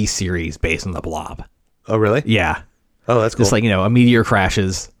TV series based on the Blob. Oh, really? Yeah. Oh, that's cool. Just like, a meteor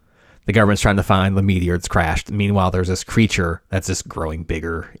crashes. The government's trying to find the meteor that's crashed. Meanwhile, there's this creature that's just growing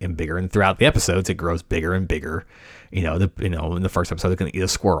bigger and bigger. And throughout the episodes, it grows bigger and bigger. In the first episode, it can eat a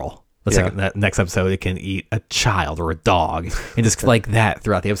squirrel. That next episode, it can eat a child or a dog. And just like that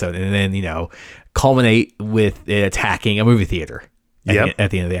throughout the episode. And then, culminate with it attacking a movie theater at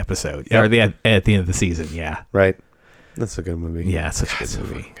the end of the episode. Yep. Or at the end of the season. Yeah. Right. That's a good movie. Yeah, it's such a good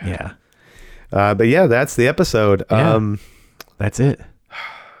movie. Yeah. But yeah, that's the episode. Yeah. That's it.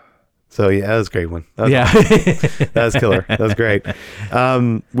 So yeah, that was a great one. That was, Yeah. that was killer. That was great.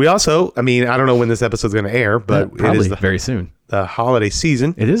 We also, I mean, I don't know when this episode's going to air, but it Probably is very soon. the holiday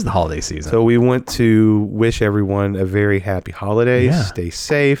season. It is the holiday season. So we want to wish everyone a very happy holidays. Yeah. Stay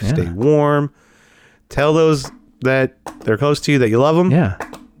safe, stay warm. Tell those that they're close to you that you love them. yeah.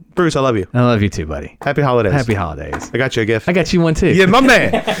 Bruce, I love you. I love you too, buddy. Happy holidays. Happy holidays. I got you a gift. I got you one too. Yeah, my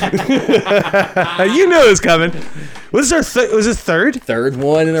man. You knew it was coming. Was this third? Third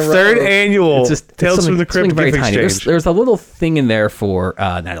one in a row. Third annual It's just Tales something- from the Crypt something very gift tiny. exchange. There's a little thing in there for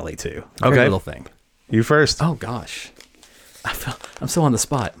Natalie too. Very Okay. little thing. You first. Oh gosh, I'm so on the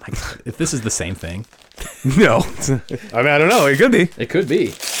spot. My God, if this is the same thing, No. I mean, I don't know. It could be. it could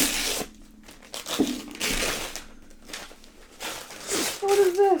be. What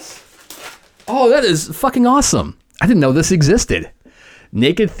is this? Oh, that is fucking awesome. I didn't know this existed.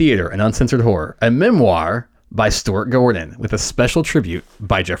 Naked Theater, an Uncensored Horror, a memoir by Stuart Gordon with a special tribute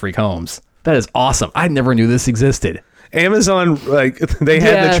by Jeffrey Combs. That is awesome. I never knew this existed. Amazon, like, they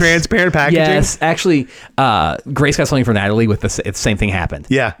had the transparent packaging. Yes, actually, Grace got something for Natalie with the same thing happened.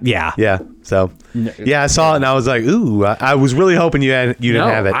 Yeah. Yeah. Yeah. So, yeah, I saw it and I was like, ooh, I was really hoping you didn't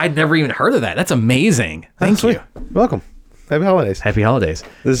have it. I'd never even heard of that. That's amazing. Thank you. Welcome. Happy holidays. Happy holidays.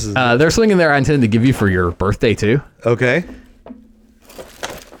 This is there's something in there I intended to give you for your birthday too. okay.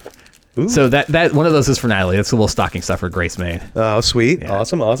 Ooh. So that one of those is for Natalie. That's a little stocking stuffer Grace made. Oh, sweet. Yeah.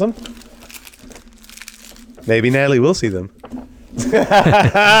 Awesome. Maybe Natalie will see them.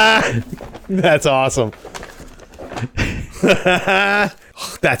 That's awesome.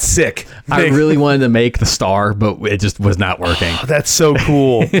 That's sick. I really wanted to make the star, but it just was not working. Oh, that's so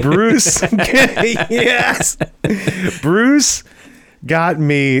cool. Bruce. Yes. Bruce got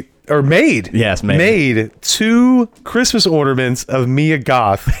me, or made. Yes, made. Made 2 Christmas ornaments of Mia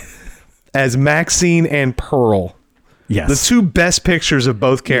Goth as Maxine and Pearl. Yes. The 2 best pictures of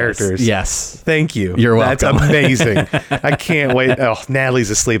both characters. Yes. Thank you. You're welcome. That's amazing. I can't wait. Oh, Natalie's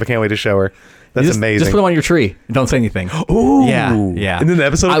asleep. I can't wait to show her. That's amazing. Just put them on your tree and don't say anything. Ooh. Yeah. And then the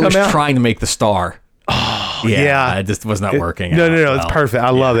episode will I was come out? trying to make the star. Oh, Yeah. It just was not working. No, out well. it's perfect.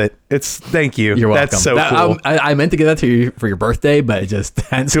 I love it. Thank you. You're welcome. That's so cool. I meant to get that to you for your birthday, but it just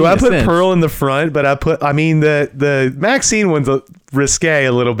hadn't Do I put since. Pearl in the front? But the Maxine one's risque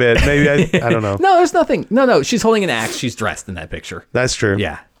a little bit. Maybe I don't know. No, there's nothing. No, she's holding an axe. She's dressed in that picture. That's true.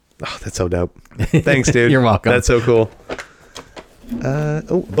 Yeah. Oh, that's so dope. Thanks, dude. You're welcome. That's so cool.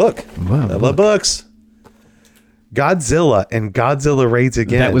 Book. Wow, I love books. Godzilla and Godzilla Raids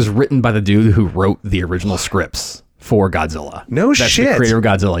Again. That was written by the dude who wrote the original scripts for Godzilla. No That's shit. the creator of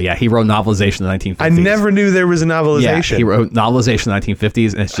Godzilla. Yeah, he wrote novelization in the 1950s. I never knew there was a novelization. Yeah, he wrote novelization in the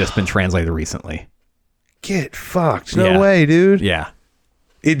 1950s, and it's just been translated recently. Get fucked. No Yeah. way, dude. Yeah.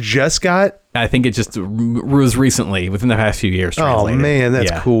 It just got... I think it just was recently, within the past few years, Oh, translated. man,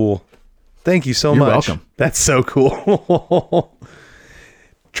 that's Yeah. cool. Thank you so You're much. welcome. That's so cool.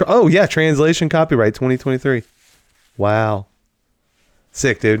 Oh, yeah, translation copyright 2023. Wow.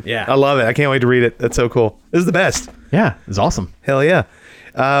 Sick, dude. Yeah. I love it. I can't wait to read it. That's so cool. This is the best. Yeah, it's awesome. Hell yeah.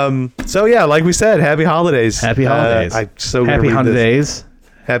 So yeah, like we said, happy holidays. Happy holidays. I so Happy gonna read this. holidays.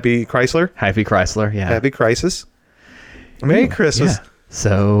 Happy Chrysler. Happy Chrysler. Yeah. Happy Crisis. Merry Christmas. Yeah.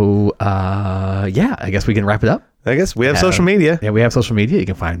 So, yeah, I guess we can wrap it up. I guess we have social media. Yeah, we have social media. You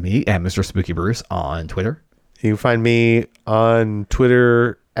can find me at Mr. Spooky Bruce on Twitter. You can find me on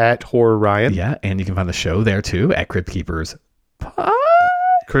Twitter at Horror Ryan. Yeah, and you can find the show there too at Crypt Keepers Pod.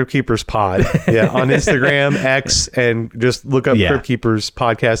 Crypt Keepers Pod. Yeah, on Instagram, X, and just look up Yeah. Crypt Keepers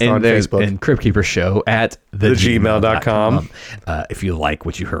Podcast on there's- Facebook. And Crypt Keepers Show at thegmail.com. If you like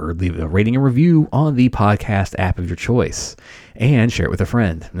what you heard, leave a rating and review on the podcast app of your choice. And share it with a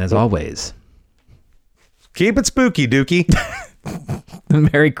friend. And as always, Keep it spooky, Dookie.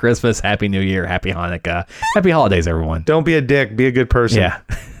 Merry Christmas, Happy New Year, Happy Hanukkah, Happy Holidays, everyone. Don't be a dick. Be a good person. Yeah.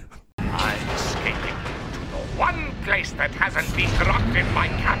 I'm escaping to the one place that hasn't been corrupted by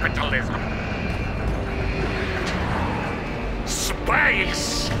capitalism.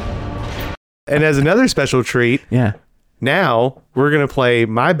 Space! And as another special treat, Yeah. now we're going to play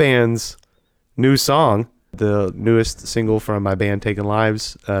my band's new song, the newest single from my band Taken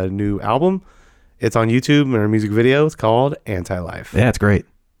Lives' new album. It's on YouTube and our music video. It's called Anti-Life. Yeah, it's great.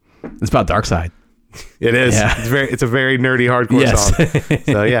 It's about Dark Side. It is. Yeah. It's a very nerdy hardcore Yes. song.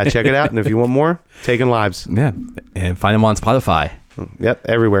 So yeah, check it out. And if you want more, Taken Lives. Yeah. And find them on Spotify Yep,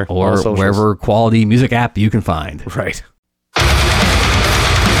 everywhere. All or socials. wherever quality music app you can find. Right.